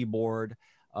on a keyboard,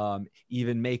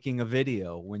 even making a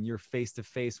video. When you're face to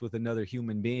face with another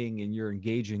human being and you're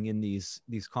engaging in these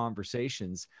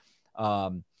conversations,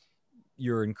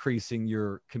 you're increasing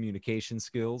your communication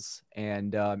skills,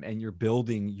 and you're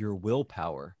building your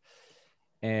willpower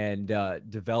and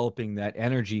developing that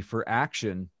energy for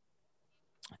action.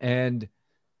 And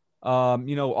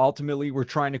ultimately we're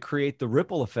trying to create the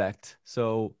ripple effect.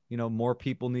 So, more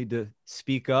people need to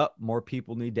speak up, more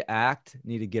people need to act,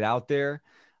 need to get out there,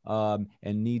 and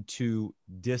need to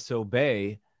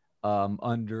disobey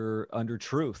under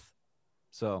truth.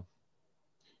 So,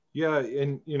 Yeah.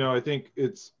 And, I think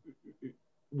it's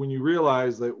when you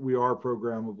realize that we are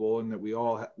programmable and that we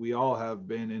all have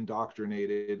been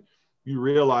indoctrinated, you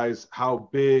realize how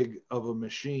big of a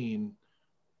machine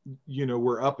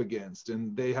we're up against.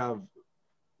 And they have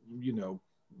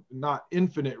not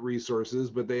infinite resources,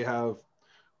 but they have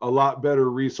a lot better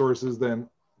resources than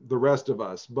the rest of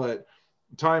us. But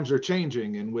times are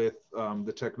changing, and with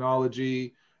the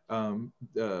technology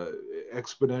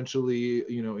exponentially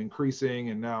increasing,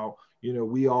 and now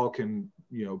we all can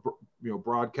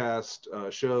broadcast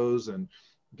shows and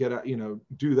get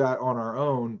do that on our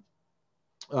own.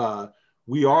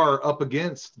 We are up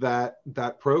against that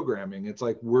programming. It's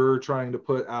like we're trying to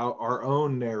put out our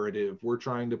own narrative. We're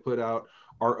trying to put out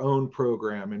our own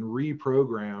program and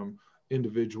reprogram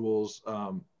individuals,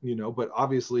 but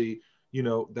obviously,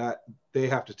 that they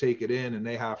have to take it in and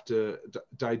they have to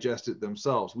digest it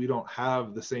themselves. We don't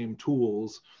have the same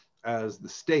tools as the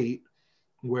state,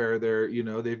 where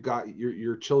they've got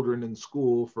your children in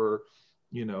school for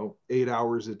 8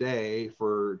 hours a day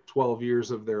for 12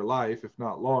 years of their life, if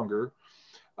not longer.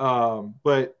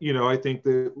 But I think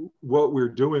that what we're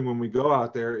doing when we go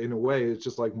out there, in a way, is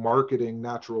just like marketing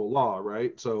natural law,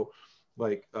 right? So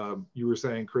like you were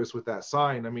saying, Chris, with that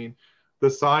sign, I mean,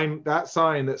 that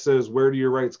sign that says, where do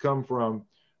your rights come from?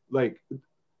 Like,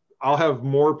 I'll have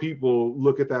more people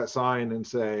look at that sign and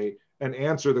say, and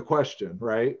answer the question,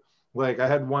 right? Like, I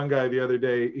had one guy the other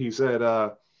day, he said,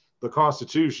 the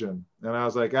Constitution. And I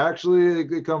was like, actually,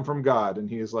 it come from God. And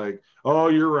he's like, oh,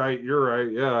 you're right.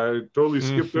 Yeah, I totally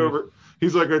skipped over.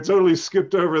 He's like, I totally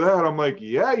skipped over that. I'm like,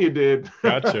 yeah, you did.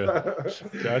 Gotcha,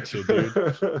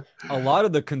 dude. A lot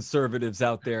of the conservatives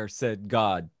out there said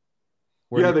God.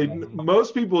 Yeah,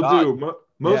 most people God. do.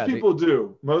 Most Yeah, people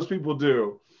do. Most people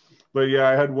do. But yeah,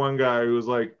 I had one guy who was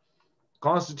like,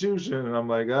 Constitution, and I'm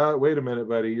like, wait a minute,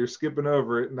 buddy, you're skipping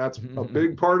over it, and that's a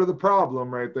big part of the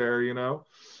problem right there.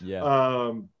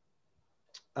 Yeah.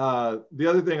 The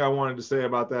other thing I wanted to say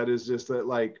about that is just that,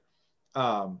 like,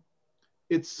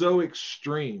 it's so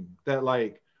extreme that,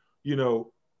 like,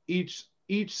 each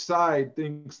side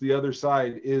thinks the other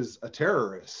side is a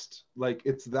terrorist. Like,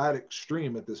 it's that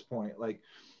extreme at this point. Like,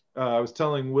 I was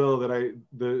telling Will that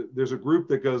there's a group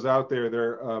that goes out there.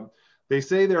 They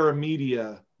say they're a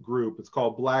media group. It's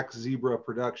called Black Zebra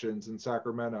Productions in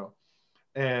Sacramento,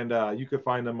 and you can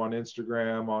find them on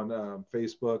Instagram, on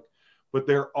Facebook. But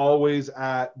they're always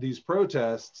at these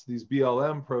protests, these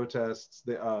BLM protests.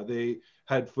 They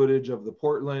had footage of the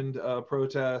Portland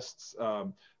protests.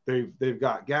 They've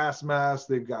got gas masks.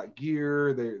 They've got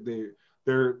gear.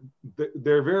 They're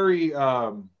very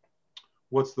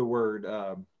what's the word?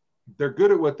 They're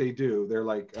good at what they do. They're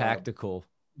like tactical.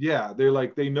 Yeah, they're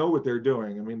like, they know what they're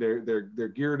doing. I mean, they're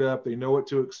geared up. They know what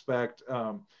to expect.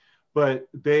 But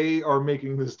they are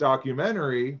making this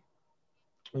documentary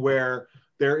where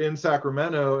they're in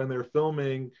Sacramento and they're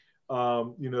filming,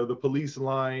 the police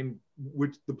line,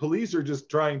 which the police are just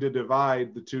trying to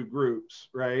divide the two groups,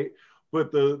 right?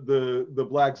 But the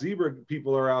Black Zebra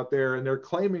people are out there and they're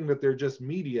claiming that they're just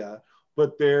media,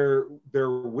 but they're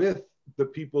with the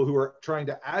people who are trying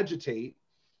to agitate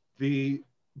the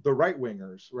right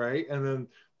wingers, right? And then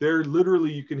they're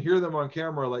literally, you can hear them on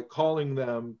camera, like, calling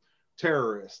them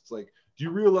terrorists. Like, do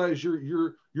you realize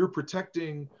you're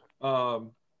protecting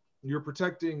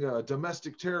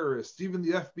domestic terrorists? Even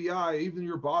the FBI, even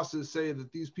your bosses say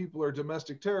that these people are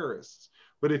domestic terrorists.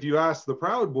 But if you ask the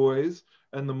Proud Boys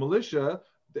and the militia,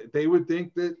 they would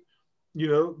think that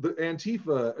the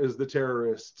Antifa is the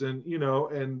terrorist, and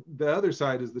and the other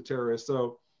side is the terrorist.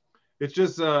 So it's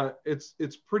just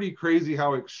it's pretty crazy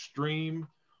how extreme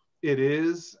it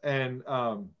is. And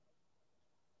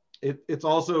it's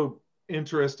also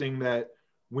interesting that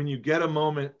when you get a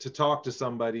moment to talk to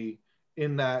somebody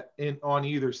on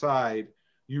either side,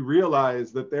 you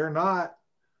realize that they're not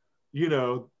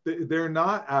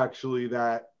actually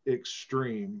that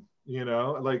extreme.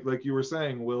 Like you were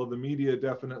saying, Will, the media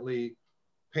definitely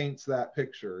paints that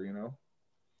picture.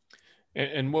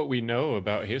 And what we know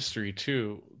about history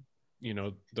too,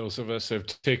 those of us have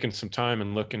taken some time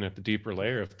and looking at the deeper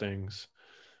layer of things,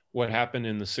 what happened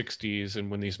in the 60s and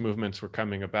when these movements were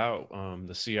coming about,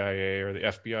 the CIA or the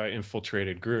FBI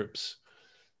infiltrated groups.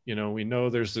 We know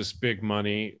there's this big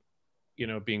money,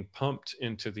 being pumped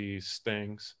into these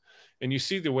things. And you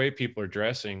see the way people are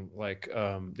dressing, like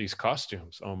these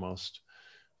costumes almost,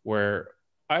 where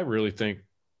I really think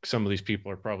some of these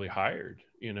people are probably hired,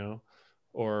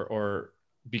 or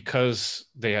because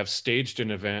they have staged an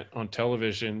event on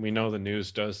television. We know the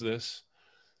news does this.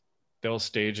 They'll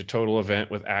stage a total event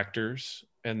with actors,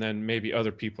 and then maybe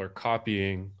other people are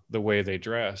copying the way they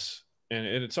dress. And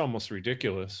it's almost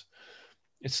ridiculous.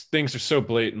 Things are so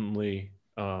blatantly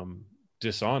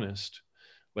dishonest.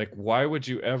 Like, why would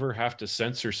you ever have to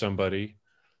censor somebody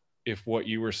if what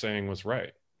you were saying was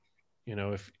right?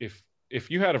 If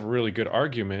you had a really good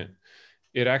argument,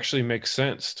 it actually makes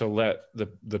sense to let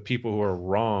the people who are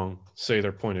wrong say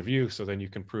their point of view, so then you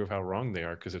can prove how wrong they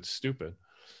are, because it's stupid,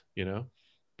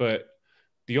 But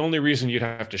the only reason you'd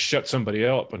have to shut somebody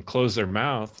up and close their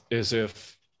mouth is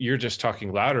if you're just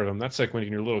talking louder to them. That's like when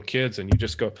you're little kids and you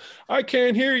just go, I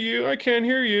can't hear you. I can't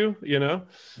hear you.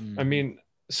 I mean,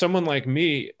 someone like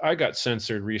me, I got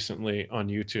censored recently on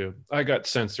YouTube. I got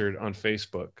censored on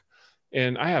Facebook,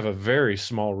 and I have a very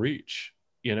small reach,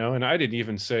 and I didn't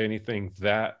even say anything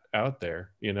that out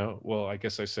there, Well, I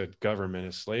guess I said government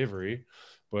is slavery,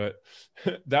 but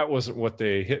that wasn't what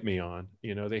they hit me on.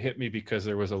 They hit me because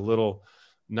there was a little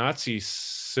Nazi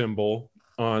symbol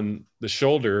on the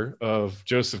shoulder of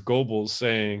Joseph Goebbels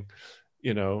saying,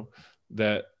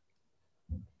 that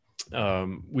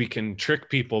we can trick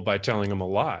people by telling them a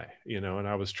lie, and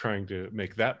I was trying to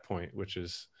make that point, which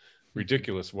is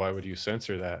ridiculous. Why would you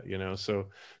censor that? You know, so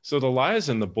the lies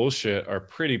and the bullshit are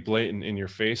pretty blatant in your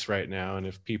face right now. And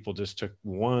if people just took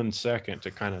 1 second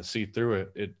to kind of see through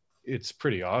it, it's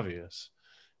pretty obvious.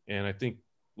 And I think,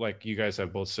 like you guys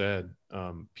have both said,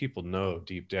 people know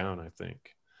deep down, I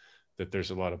think, that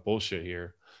there's a lot of bullshit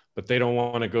here, but they don't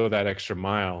want to go that extra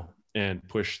mile and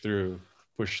push through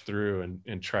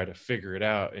and try to figure it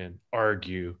out and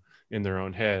argue in their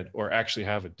own head, or actually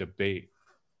have a debate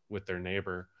with their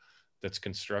neighbor that's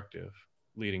constructive,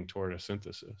 leading toward a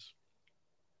synthesis.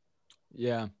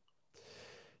 Yeah.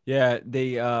 Yeah.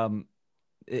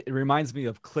 It reminds me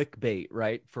of clickbait,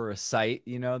 right? For a site,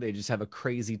 you know, they just have a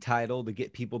crazy title to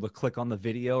get people to click on the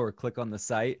video or click on the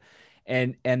site.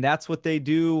 And that's what they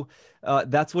do.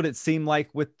 That's what it seemed like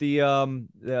with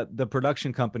the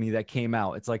production company that came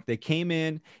out. It's like they came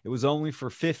in, it was only for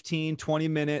 15, 20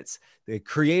 minutes. They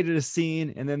created a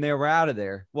scene and then they were out of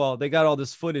there. Well, they got all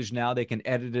this footage now. They can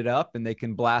edit it up and they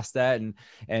can blast that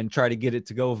and try to get it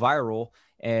to go viral.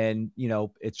 And, you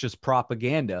know, it's just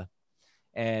propaganda.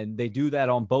 And they do that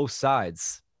on both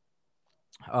sides.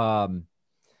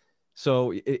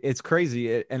 So it's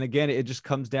crazy. And again, it just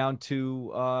comes down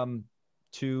to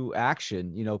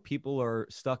action. You know, people are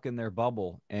stuck in their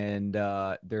bubble and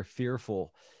they're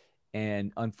fearful.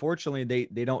 And unfortunately,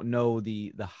 they don't know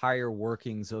the higher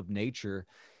workings of nature.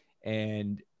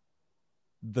 And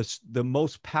the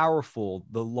most powerful,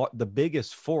 the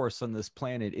biggest force on this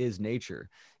planet is nature.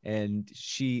 And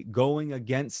she going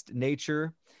against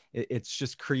nature, it's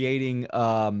just creating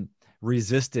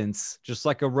resistance, just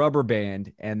like a rubber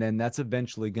band, and then that's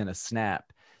eventually going to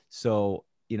snap. So,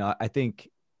 you know, I think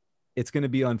it's going to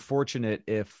be unfortunate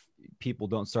if people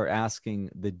don't start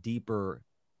asking the deeper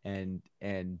and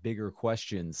bigger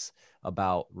questions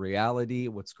about reality,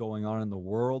 what's going on in the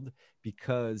world,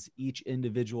 because each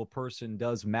individual person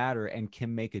does matter and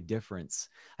can make a difference.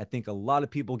 I think a lot of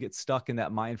people get stuck in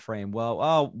that mind frame. Well,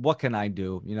 oh, what can I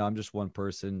do? You know, I'm just one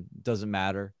person. It doesn't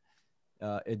matter.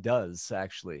 It does,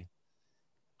 actually,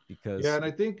 because Yeah, and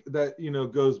I think that, you know,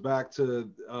 goes back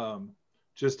to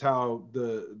just how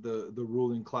the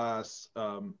ruling class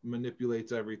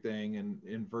manipulates everything and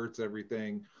inverts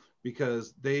everything,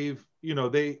 because they've, you know,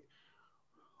 they,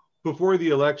 before the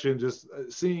election, just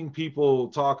seeing people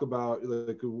talk about,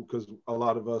 like, because a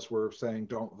lot of us were saying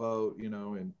don't vote, you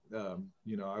know, and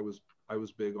you know, I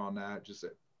was big on that, just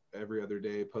every other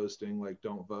day posting like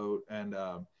don't vote. And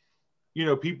you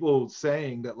know, people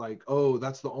saying that, like, oh,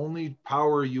 that's the only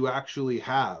power you actually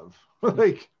have.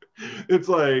 Like, it's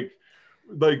like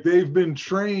they've been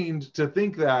trained to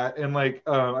think that. And like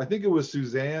I think it was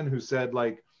Suzanne who said,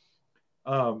 like,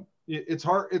 it's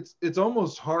hard, it's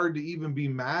almost hard to even be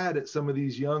mad at some of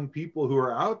these young people who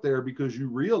are out there, because you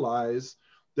realize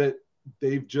that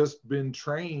they've just been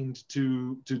trained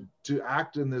to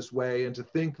act in this way, and to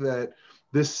think that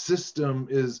this system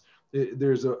is,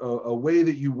 there's a way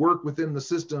that you work within the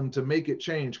system to make it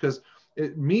change. Because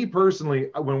me personally,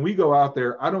 when we go out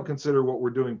there, I don't consider what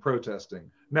we're doing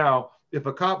protesting. Now, if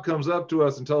a cop comes up to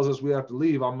us and tells us we have to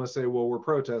leave, I'm going to say, well, we're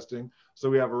protesting, so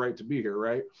we have a right to be here,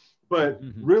 right? But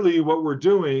really what we're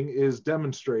doing is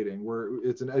demonstrating.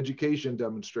 It's an education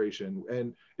demonstration.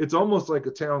 And it's almost like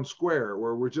a town square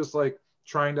where we're just like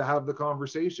trying to have the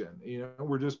conversation. You know,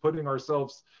 we're just putting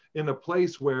ourselves in a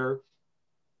place where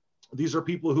these are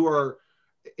people who are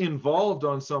involved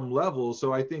on some level.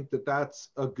 So I think that that's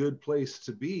a good place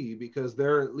to be, because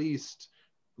they're at least,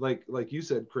 like you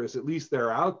said, Chris, at least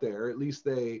they're out there. At least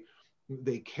they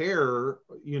care,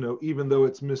 you know, even though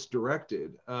it's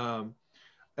misdirected.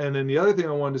 And then the other thing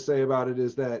I wanted to say about it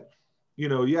is that, you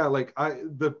know, yeah, like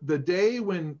the day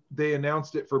when they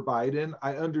announced it for Biden,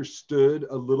 I understood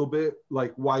a little bit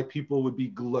like why people would be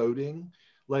gloating.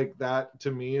 Like, that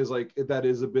to me is like, that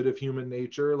is a bit of human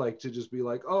nature, like to just be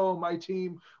like, oh, my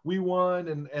team, we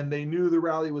won. And they knew the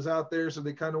rally was out there, so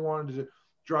they kind of wanted to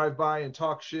drive by and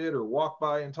talk shit, or walk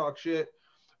by and talk shit.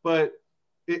 But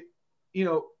it, you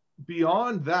know,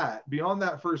 beyond that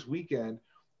first weekend,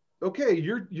 okay,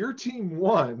 your team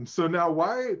won. So now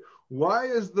why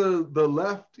is the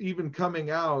left even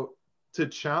coming out to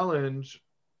challenge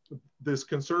this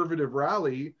conservative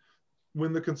rally,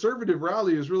 when the conservative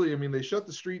rally is really, I mean, they shut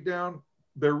the street down.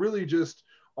 They're really just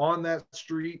on that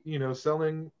street, you know,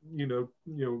 selling, you know,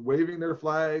 waving their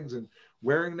flags and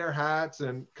wearing their hats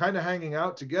and kind of hanging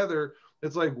out together.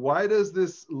 It's like, why does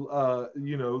this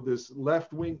you know, this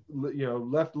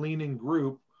left-leaning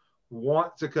group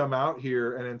want to come out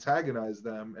here and antagonize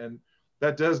them? And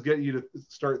that does get you to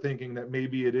start thinking that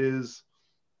maybe it is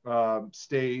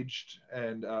staged.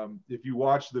 And if you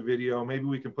watch the video, maybe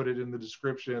we can put it in the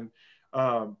description,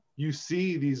 you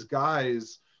see these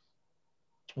guys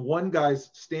one guy's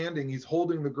standing, he's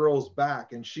holding the girl's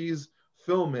back, and she's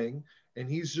filming, and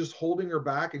he's just holding her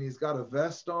back, and he's got a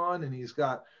vest on, and he's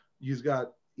got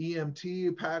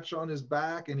EMT patch on his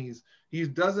back, and he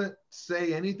doesn't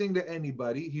say anything to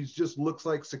anybody. He's just looks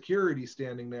like security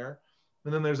standing there.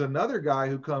 And then there's another guy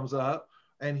who comes up,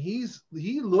 and he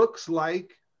looks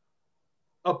like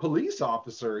a police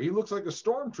officer. He looks like a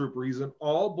stormtrooper. He's in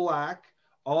all black,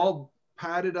 all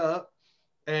padded up,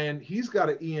 and he's got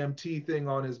an EMT thing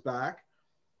on his back.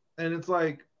 And it's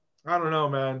like, I don't know,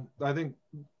 man. I think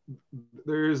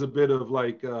there is a bit of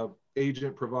like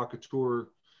agent provocateur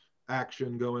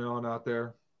action going on out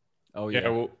there. Oh Yeah, yeah.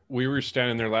 well, we were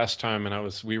standing there last time,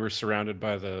 and we were surrounded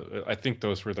by I think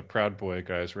those were the Proud Boy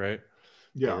guys, right?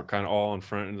 They Yeah. were kind of all in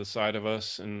front and the side of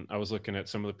us, and I was looking at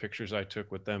some of the pictures I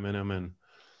took with them in them, and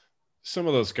some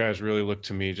of those guys really looked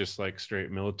to me just like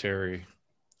straight military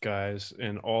guys,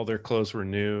 and all their clothes were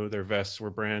new, their vests were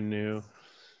brand new.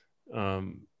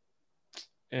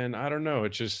 And I don't know, it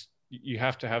just, you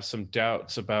have to have some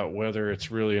doubts about whether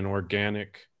it's really an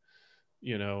organic,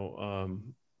 you know,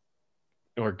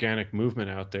 organic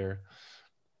movement out there.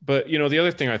 But, you know, the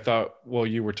other thing I thought while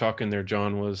you were talking there,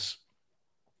 John, was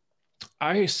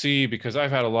I see, because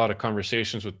I've had a lot of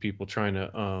conversations with people trying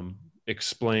to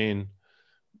explain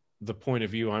the point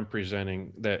of view I'm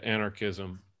presenting, that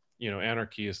anarchism, you know,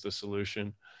 anarchy is the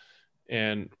solution.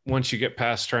 And once you get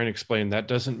past trying to explain, that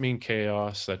doesn't mean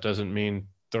chaos. That doesn't mean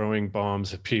throwing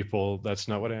bombs at people. That's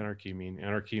not what anarchy means.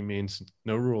 Anarchy means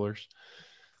no rulers.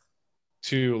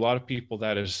 To a lot of people,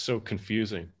 that is so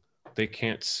confusing. They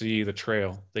can't see the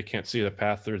trail. They can't see the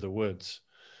path through the woods,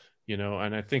 you know,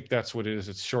 and I think that's what it is.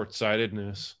 It's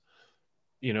short-sightedness.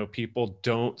 You know, people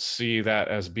don't see that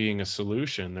as being a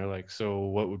solution. They're like, so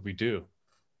what would we do?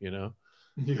 You know?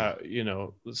 Yeah. You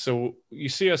know, so you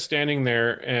see us standing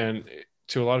there, and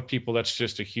to a lot of people, that's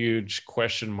just a huge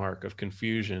question mark of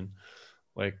confusion.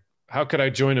 Like, how could I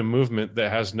join a movement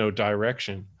that has no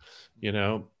direction? You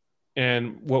know,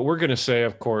 and what we're going to say,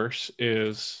 of course,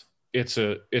 is it's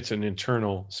an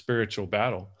internal spiritual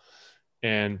battle,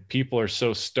 and people are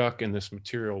so stuck in this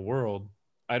material world.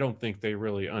 I don't think they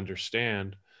really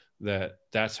understand that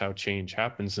that's how change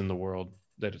happens in the world,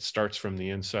 that it starts from the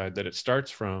inside, that it starts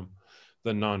from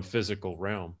the non-physical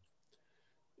realm.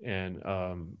 And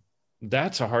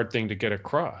that's a hard thing to get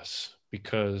across,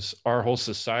 because our whole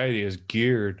society is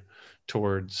geared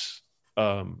towards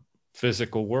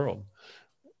physical world.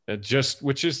 Just,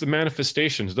 which is the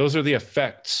manifestations. Those are the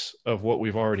effects of what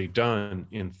we've already done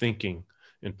in thinking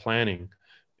and planning.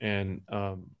 And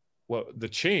what the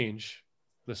change,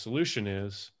 the solution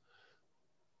is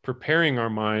preparing our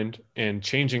mind and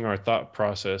changing our thought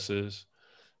processes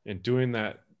and doing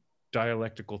that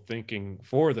dialectical thinking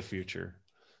for the future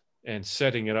and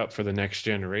setting it up for the next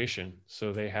generation,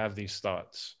 so they have these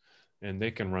thoughts and they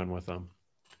can run with them.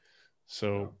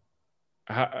 So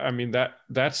I mean,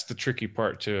 that's the tricky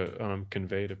part to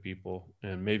convey to people.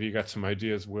 And maybe you got some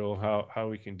ideas, Will, how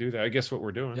we can do that. I guess what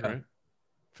we're doing, Yeah, right?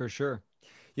 for sure.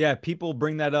 Yeah, people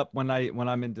bring that up when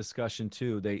I'm in discussion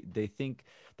too. They think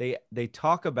they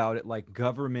talk about it like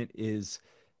government is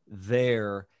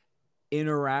there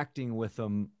interacting with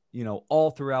them, you know,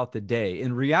 all throughout the day.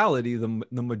 In reality, the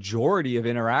majority of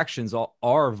interactions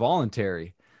are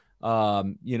voluntary.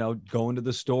 You know, going to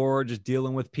the store, just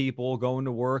dealing with people, going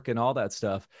to work, and all that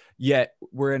stuff. Yet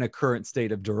we're in a current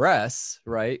state of duress,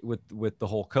 right, with the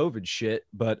whole COVID shit.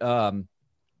 But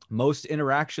most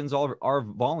interactions are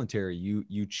voluntary.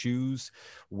 You choose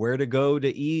where to go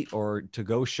to eat or to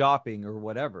go shopping or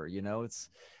whatever. You know, it's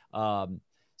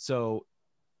so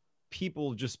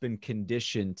people just been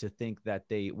conditioned to think that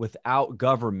without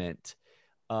government,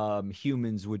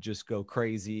 humans would just go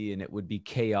crazy and it would be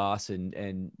chaos,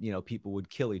 and you know, people would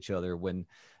kill each other, when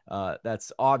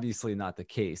that's obviously not the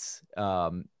case.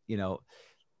 You know,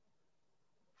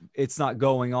 it's not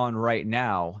going on right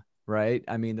now, right?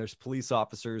 I mean, there's police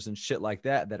officers and shit like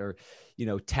that are, you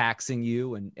know, taxing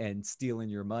you and stealing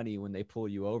your money when they pull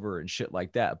you over and shit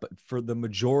like that. But for the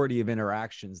majority of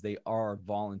interactions, they are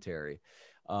voluntary.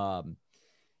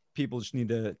 People just need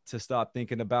to stop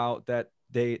thinking about that.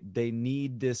 They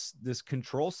need this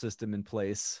control system in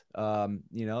place.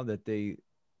 You know, that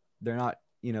they're not,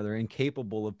 you know, they're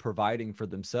incapable of providing for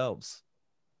themselves.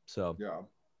 So Yeah.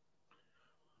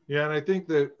 Yeah, and I think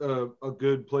that a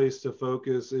good place to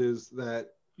focus is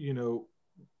that, you know,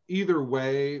 either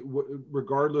way,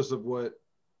 regardless of what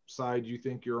side you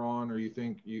think you're on or you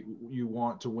think you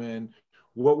want to win,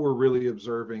 what we're really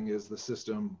observing is the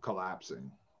system collapsing,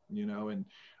 you know. And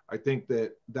I think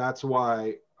that that's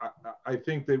why I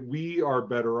think that we are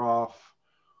better off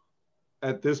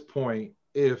at this point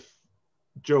if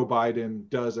Joe Biden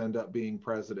does end up being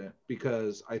president,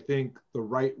 because I think the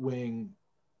right wing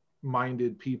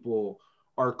minded people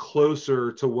are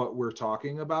closer to what we're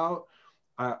talking about.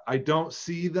 I don't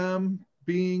see them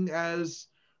being as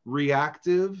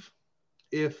reactive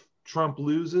if Trump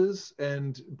loses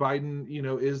and Biden,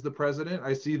 is the president.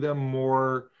 I see them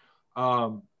more.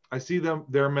 I see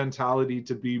their mentality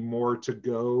to be more to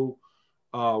go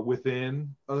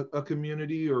within a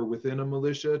community or within a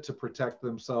militia to protect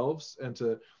themselves and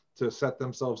to set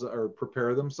themselves or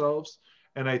prepare themselves.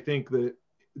 And I think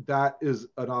that is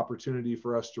an opportunity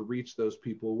for us to reach those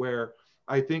people, where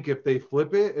I think if they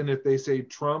flip it and if they say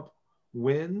Trump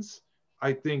wins,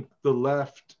 I think the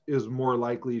left is more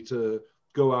likely to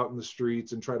go out in the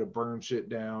streets and try to burn shit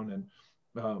down,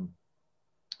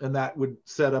 and that would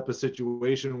set up a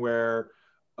situation where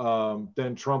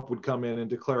then Trump would come in and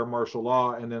declare martial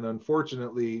law, and then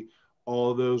unfortunately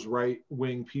all those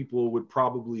right-wing people would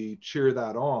probably cheer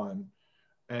that on,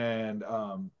 and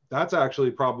that's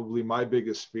actually probably my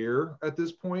biggest fear at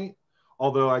this point.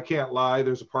 Although I can't lie,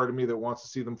 there's a part of me that wants to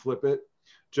see them flip it,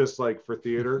 just like for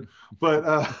theater. But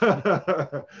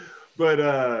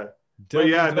but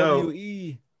yeah, no.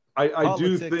 WWE. I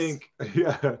do think,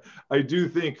 yeah, I do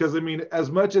think, because I mean,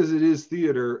 as much as it is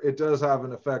theater, it does have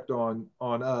an effect on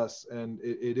us, and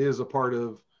it is a part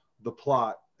of the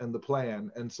plot and the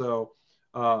plan. And so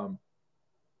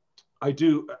I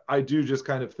do just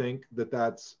kind of think that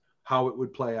that's how it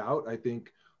would play out. I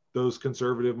think those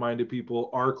conservative minded people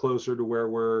are closer to where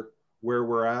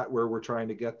we're at, where we're trying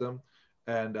to get them.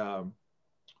 And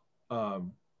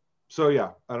so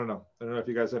yeah, I don't know if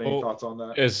you guys had any thoughts on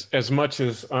that. As much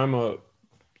as I'm a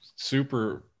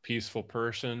super peaceful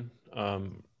person,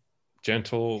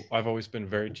 gentle, I've always been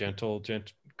very gentle,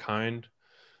 kind,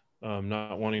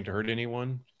 not wanting to hurt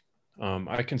anyone.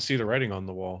 I can see the writing on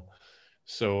the wall.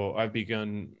 So I've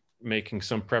begun making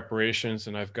some preparations,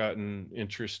 and I've gotten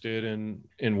interested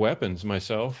in weapons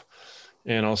myself.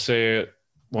 And I'll say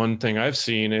one thing I've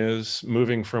seen is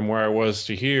moving from where I was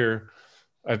to here.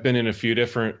 I've been in a few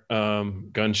different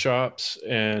gun shops,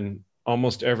 and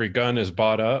almost every gun is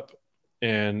bought up,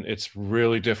 and it's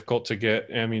really difficult to get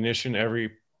ammunition.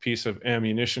 Every piece of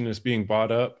ammunition is being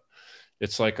bought up.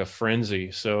 It's like a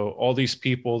frenzy. So all these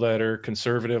people that are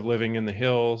conservative living in the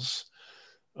hills,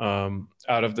 out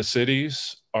of the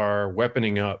cities, are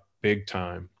weaponing up big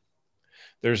time.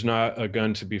 There's not a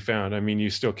gun to be found. I mean,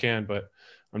 you still can, but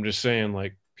I'm just saying,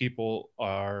 like, people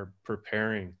are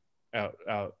preparing out,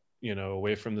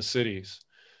 away from the cities.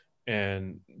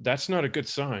 And that's not a good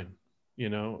sign.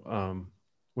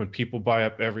 When people buy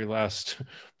up every last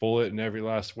bullet and every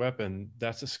last weapon,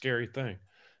 that's a scary thing.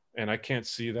 And I can't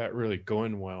see that really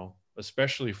going well,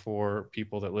 especially for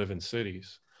people that live in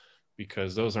cities,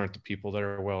 because those aren't the people that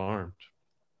are well armed.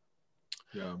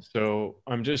 Yeah. So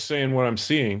I'm just saying what I'm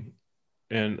seeing,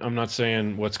 and I'm not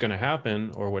saying what's going to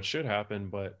happen or what should happen,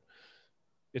 but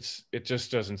it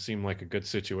just doesn't seem like a good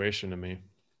situation to me,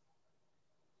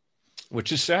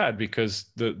 which is sad, because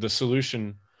the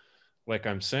solution, like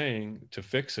I'm saying, to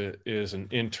fix it is an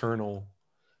internal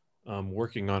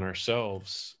working on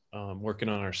ourselves, working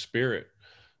on our spirit,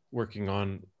 working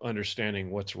on understanding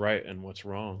what's right and what's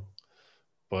wrong.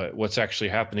 But what's actually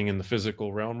happening in the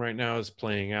physical realm right now is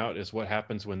playing out is what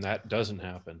happens when that doesn't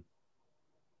happen.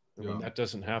 And when that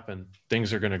doesn't happen,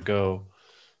 things are going to go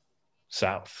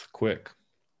south quick.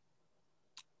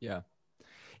 Yeah.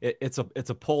 It's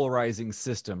a polarizing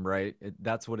system, right?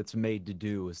 That's what it's made to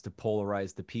do, is to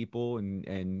polarize the people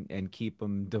and keep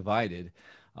them divided.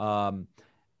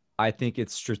 I think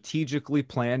it's strategically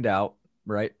planned out,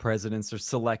 right? Presidents are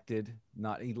selected,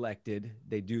 not elected.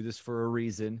 They do this for a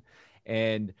reason.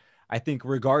 And I think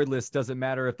regardless, doesn't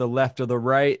matter if the left or the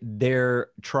right, they're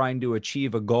trying to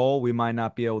achieve a goal. We might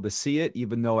not be able to see it,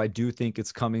 even though I do think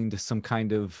it's coming to some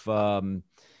kind of,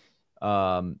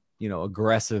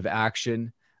 aggressive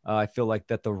action. I feel like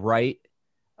that the right,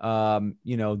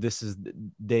 this is,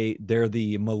 they're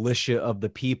the militia of the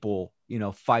people,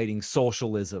 fighting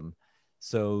socialism.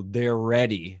 So they're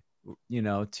ready,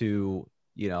 to,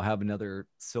 have another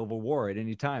civil war at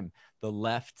any time. The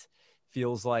left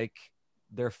feels like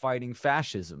they're fighting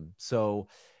fascism. So,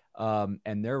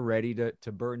 and they're ready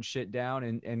to burn shit down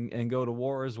and go to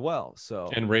war as well. So,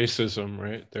 and racism,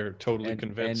 right? They're totally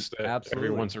convinced that absolutely.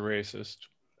 Everyone's a racist.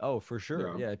 Oh, for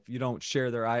sure. Yeah. If you don't share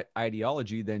their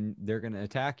ideology, then they're going to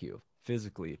attack you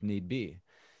physically if need be.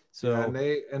 So,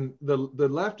 yeah, and the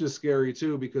left is scary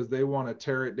too, because they want to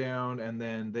tear it down, and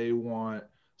then they want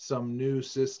some new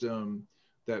system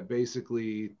that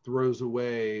basically throws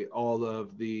away all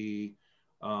of the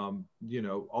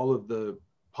all of the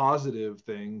positive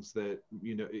things that,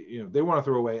 they want to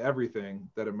throw away everything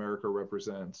that America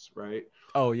represents, right?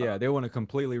 Oh yeah, they want to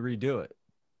completely redo it.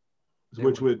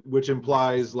 Which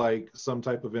implies like some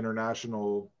type of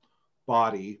international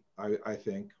body, I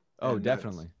think. Oh, And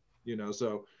definitely.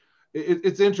 So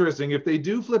it's interesting. If they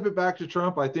do flip it back to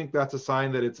Trump, I think that's a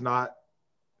sign that it's not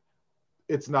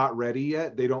ready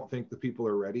yet. They don't think the people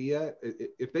are ready yet.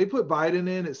 If they put Biden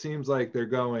in, it seems like they're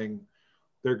going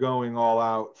all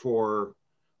out for,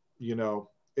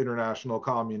 international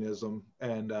communism.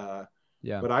 And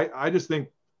Yeah. but I just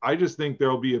think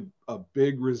there'll be a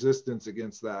big resistance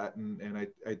against that. And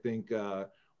I think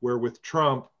where with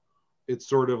Trump, it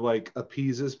sort of like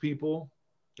appeases people,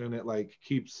 and it like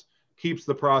keeps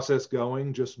the process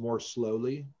going, just more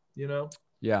slowly,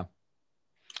 Yeah.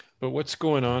 But what's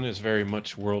going on is very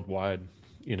much worldwide.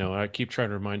 I keep trying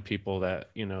to remind people that,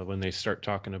 when they start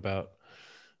talking about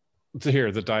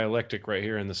the dialectic right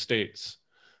here in the States,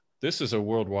 this is a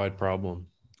worldwide problem,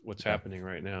 what's happening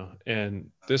right now.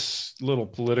 And this little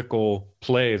political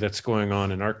play that's going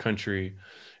on in our country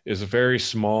is a very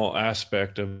small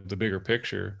aspect of the bigger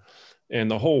picture. And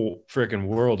the whole freaking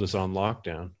world is on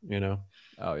lockdown,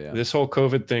 Oh yeah. This whole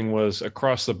COVID thing was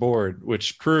across the board,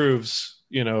 which proves,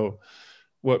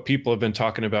 what people have been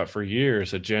talking about for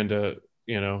years. Agenda,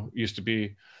 used to be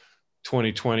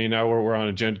 2020. Now we're on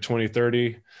agenda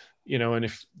 2030, and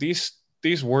if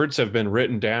these words have been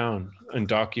written down in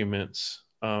documents,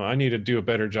 I need to do a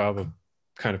better job of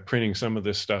kind of printing some of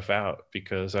this stuff out,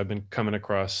 because I've been coming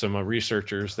across some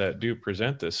researchers that do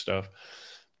present this stuff.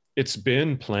 It's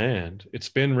been planned. It's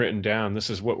been written down. This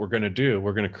is what we're going to do.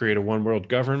 We're going to create a one world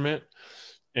government,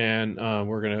 and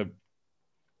we're going to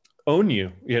own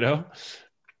you,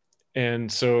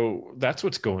 And so that's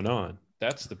what's going on.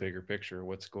 That's the bigger picture of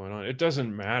what's going on. It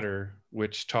doesn't matter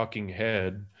which talking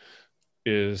head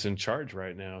is in charge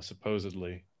right now,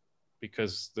 supposedly,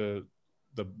 because the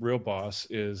real boss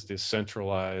is the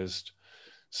centralized,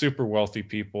 super wealthy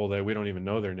people that we don't even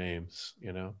know their names.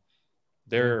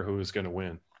 They're who's going to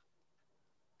win.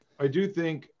 I do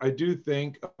think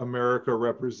America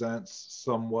represents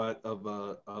somewhat of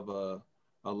a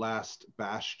last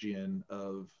bastion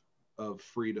of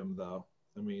freedom, though.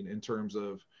 I mean, in terms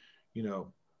of,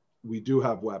 we do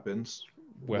have weapons.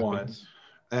 One,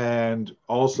 and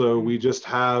also we just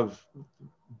have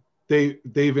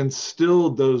they've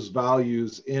instilled those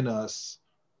values in us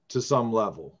to some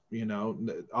level.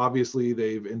 Obviously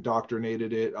they've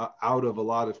indoctrinated it out of a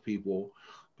lot of people,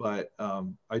 but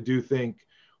I do think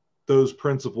those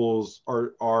principles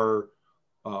are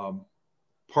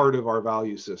part of our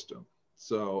value system.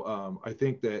 So I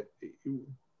think that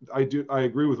I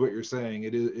agree with what you're saying.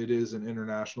 It is an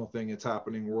international thing. It's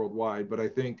happening worldwide, but I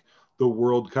think the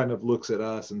world kind of looks at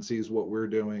us and sees what we're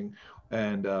doing.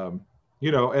 And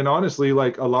and honestly,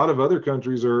 like a lot of other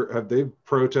countries they've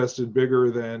protested bigger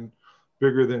than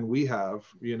we have.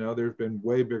 There've been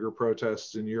way bigger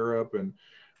protests in Europe. And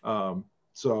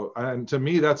so, and to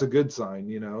me, that's a good sign,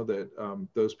 that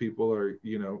those people are,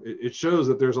 it shows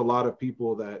that there's a lot of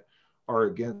people that are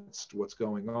against what's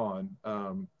going on.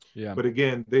 But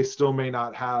again, they still may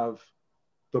not have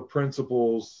the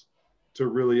principles to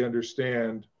really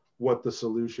understand what the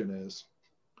solution is.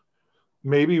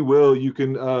 Maybe, Will, you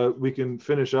can we can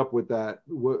finish up with that.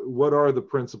 What are the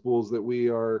principles that we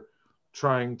are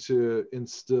trying to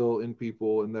instill in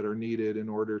people and that are needed in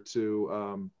order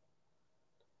to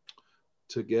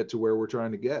get to where we're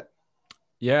trying to get?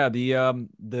 Yeah,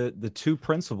 the two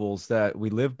principles that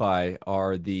we live by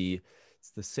are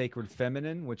it's the sacred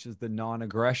feminine, which is the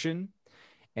non-aggression,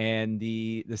 and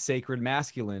the sacred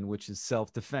masculine, which is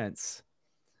self-defense.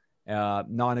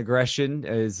 Non-aggression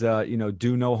is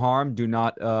do no harm, do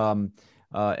not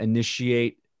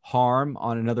initiate harm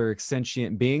on another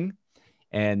sentient being.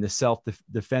 And the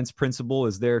self-defense principle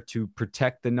is there to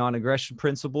protect the non-aggression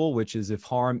principle, which is if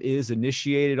harm is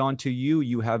initiated onto you,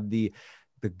 you have the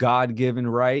God-given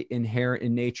right inherent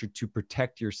in nature to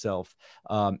protect yourself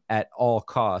at all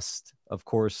costs, of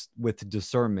course, with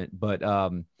discernment. But,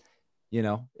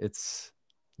 it's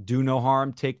do no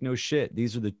harm, take no shit.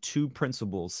 These are the two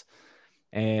principles.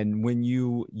 And when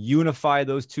you unify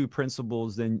those two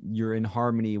principles, then you're in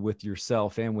harmony with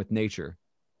yourself and with nature.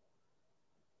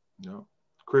 No.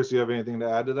 Chris, you have anything to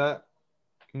add to that?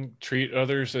 Treat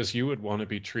others as you would want to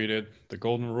be treated. The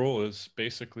golden rule is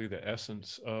basically the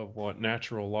essence of what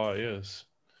natural law is.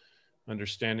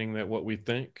 Understanding that what we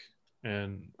think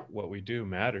and what we do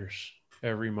matters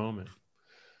every moment.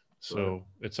 So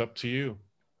It's up to you.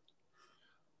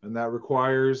 And that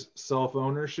requires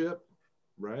self-ownership,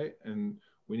 right? And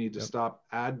we need to stop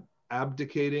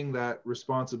abdicating that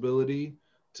responsibility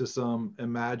to some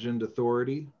imagined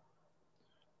authority.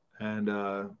 And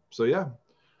so, yeah,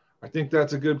 I think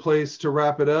that's a good place to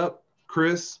wrap it up.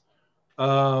 Chris,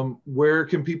 where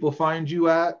can people find you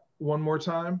at one more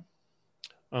time?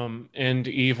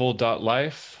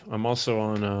 EndEvil.Life. I'm also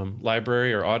on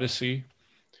Library or Odyssey,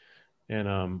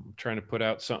 and trying to put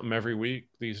out something every week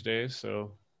these days.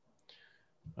 So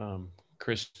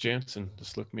Chris Jantzen,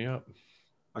 just look me up.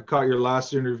 I caught your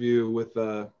last interview with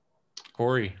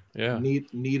Corey. Yeah.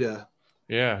 Nita.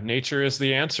 Yeah. Nature is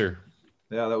the answer.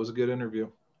 Yeah, that was a good interview.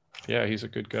 Yeah, he's a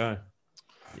good guy.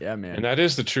 Yeah, man. And that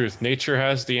is the truth. Nature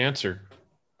has the answer.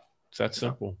 It's that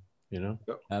simple, you know?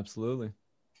 Yep. Absolutely.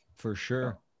 For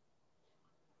sure.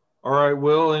 Yeah. All right,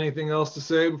 Will, anything else to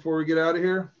say before we get out of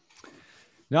here?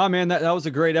 No, man, that was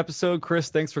a great episode. Chris,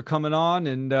 thanks for coming on.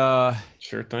 And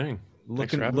sure thing.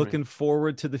 Looking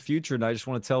forward to the future. And I just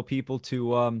want to tell people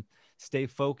to stay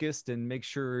focused and make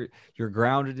sure you're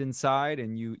grounded inside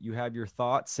and you have your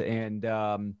thoughts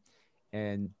and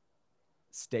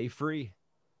stay free.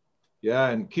 Yeah,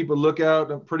 and keep a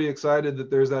lookout. I'm pretty excited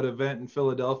that there's that event in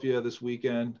Philadelphia this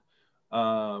weekend.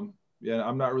 Yeah,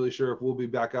 I'm not really sure if we'll be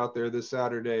back out there this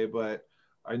Saturday, but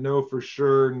I know for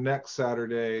sure next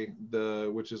Saturday,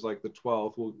 which is like the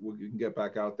 12th, we can get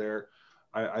back out there.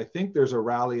 I think there's a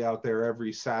rally out there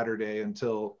every Saturday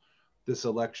until this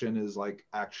election is like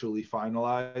actually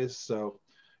finalized. So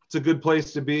it's a good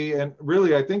place to be. And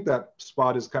really, I think that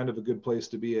spot is kind of a good place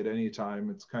to be at any time.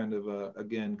 It's kind of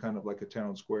again, kind of like a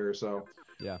town square. So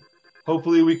yeah,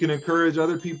 hopefully we can encourage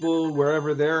other people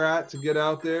wherever they're at to get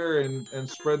out there and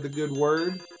spread the good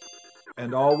word.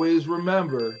 And always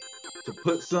remember to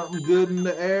put something good in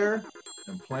the air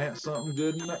and plant something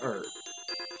good in the earth.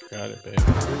 Got it, babe.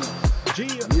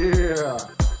 Yeah.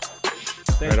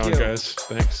 Right on, guys.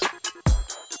 Thanks.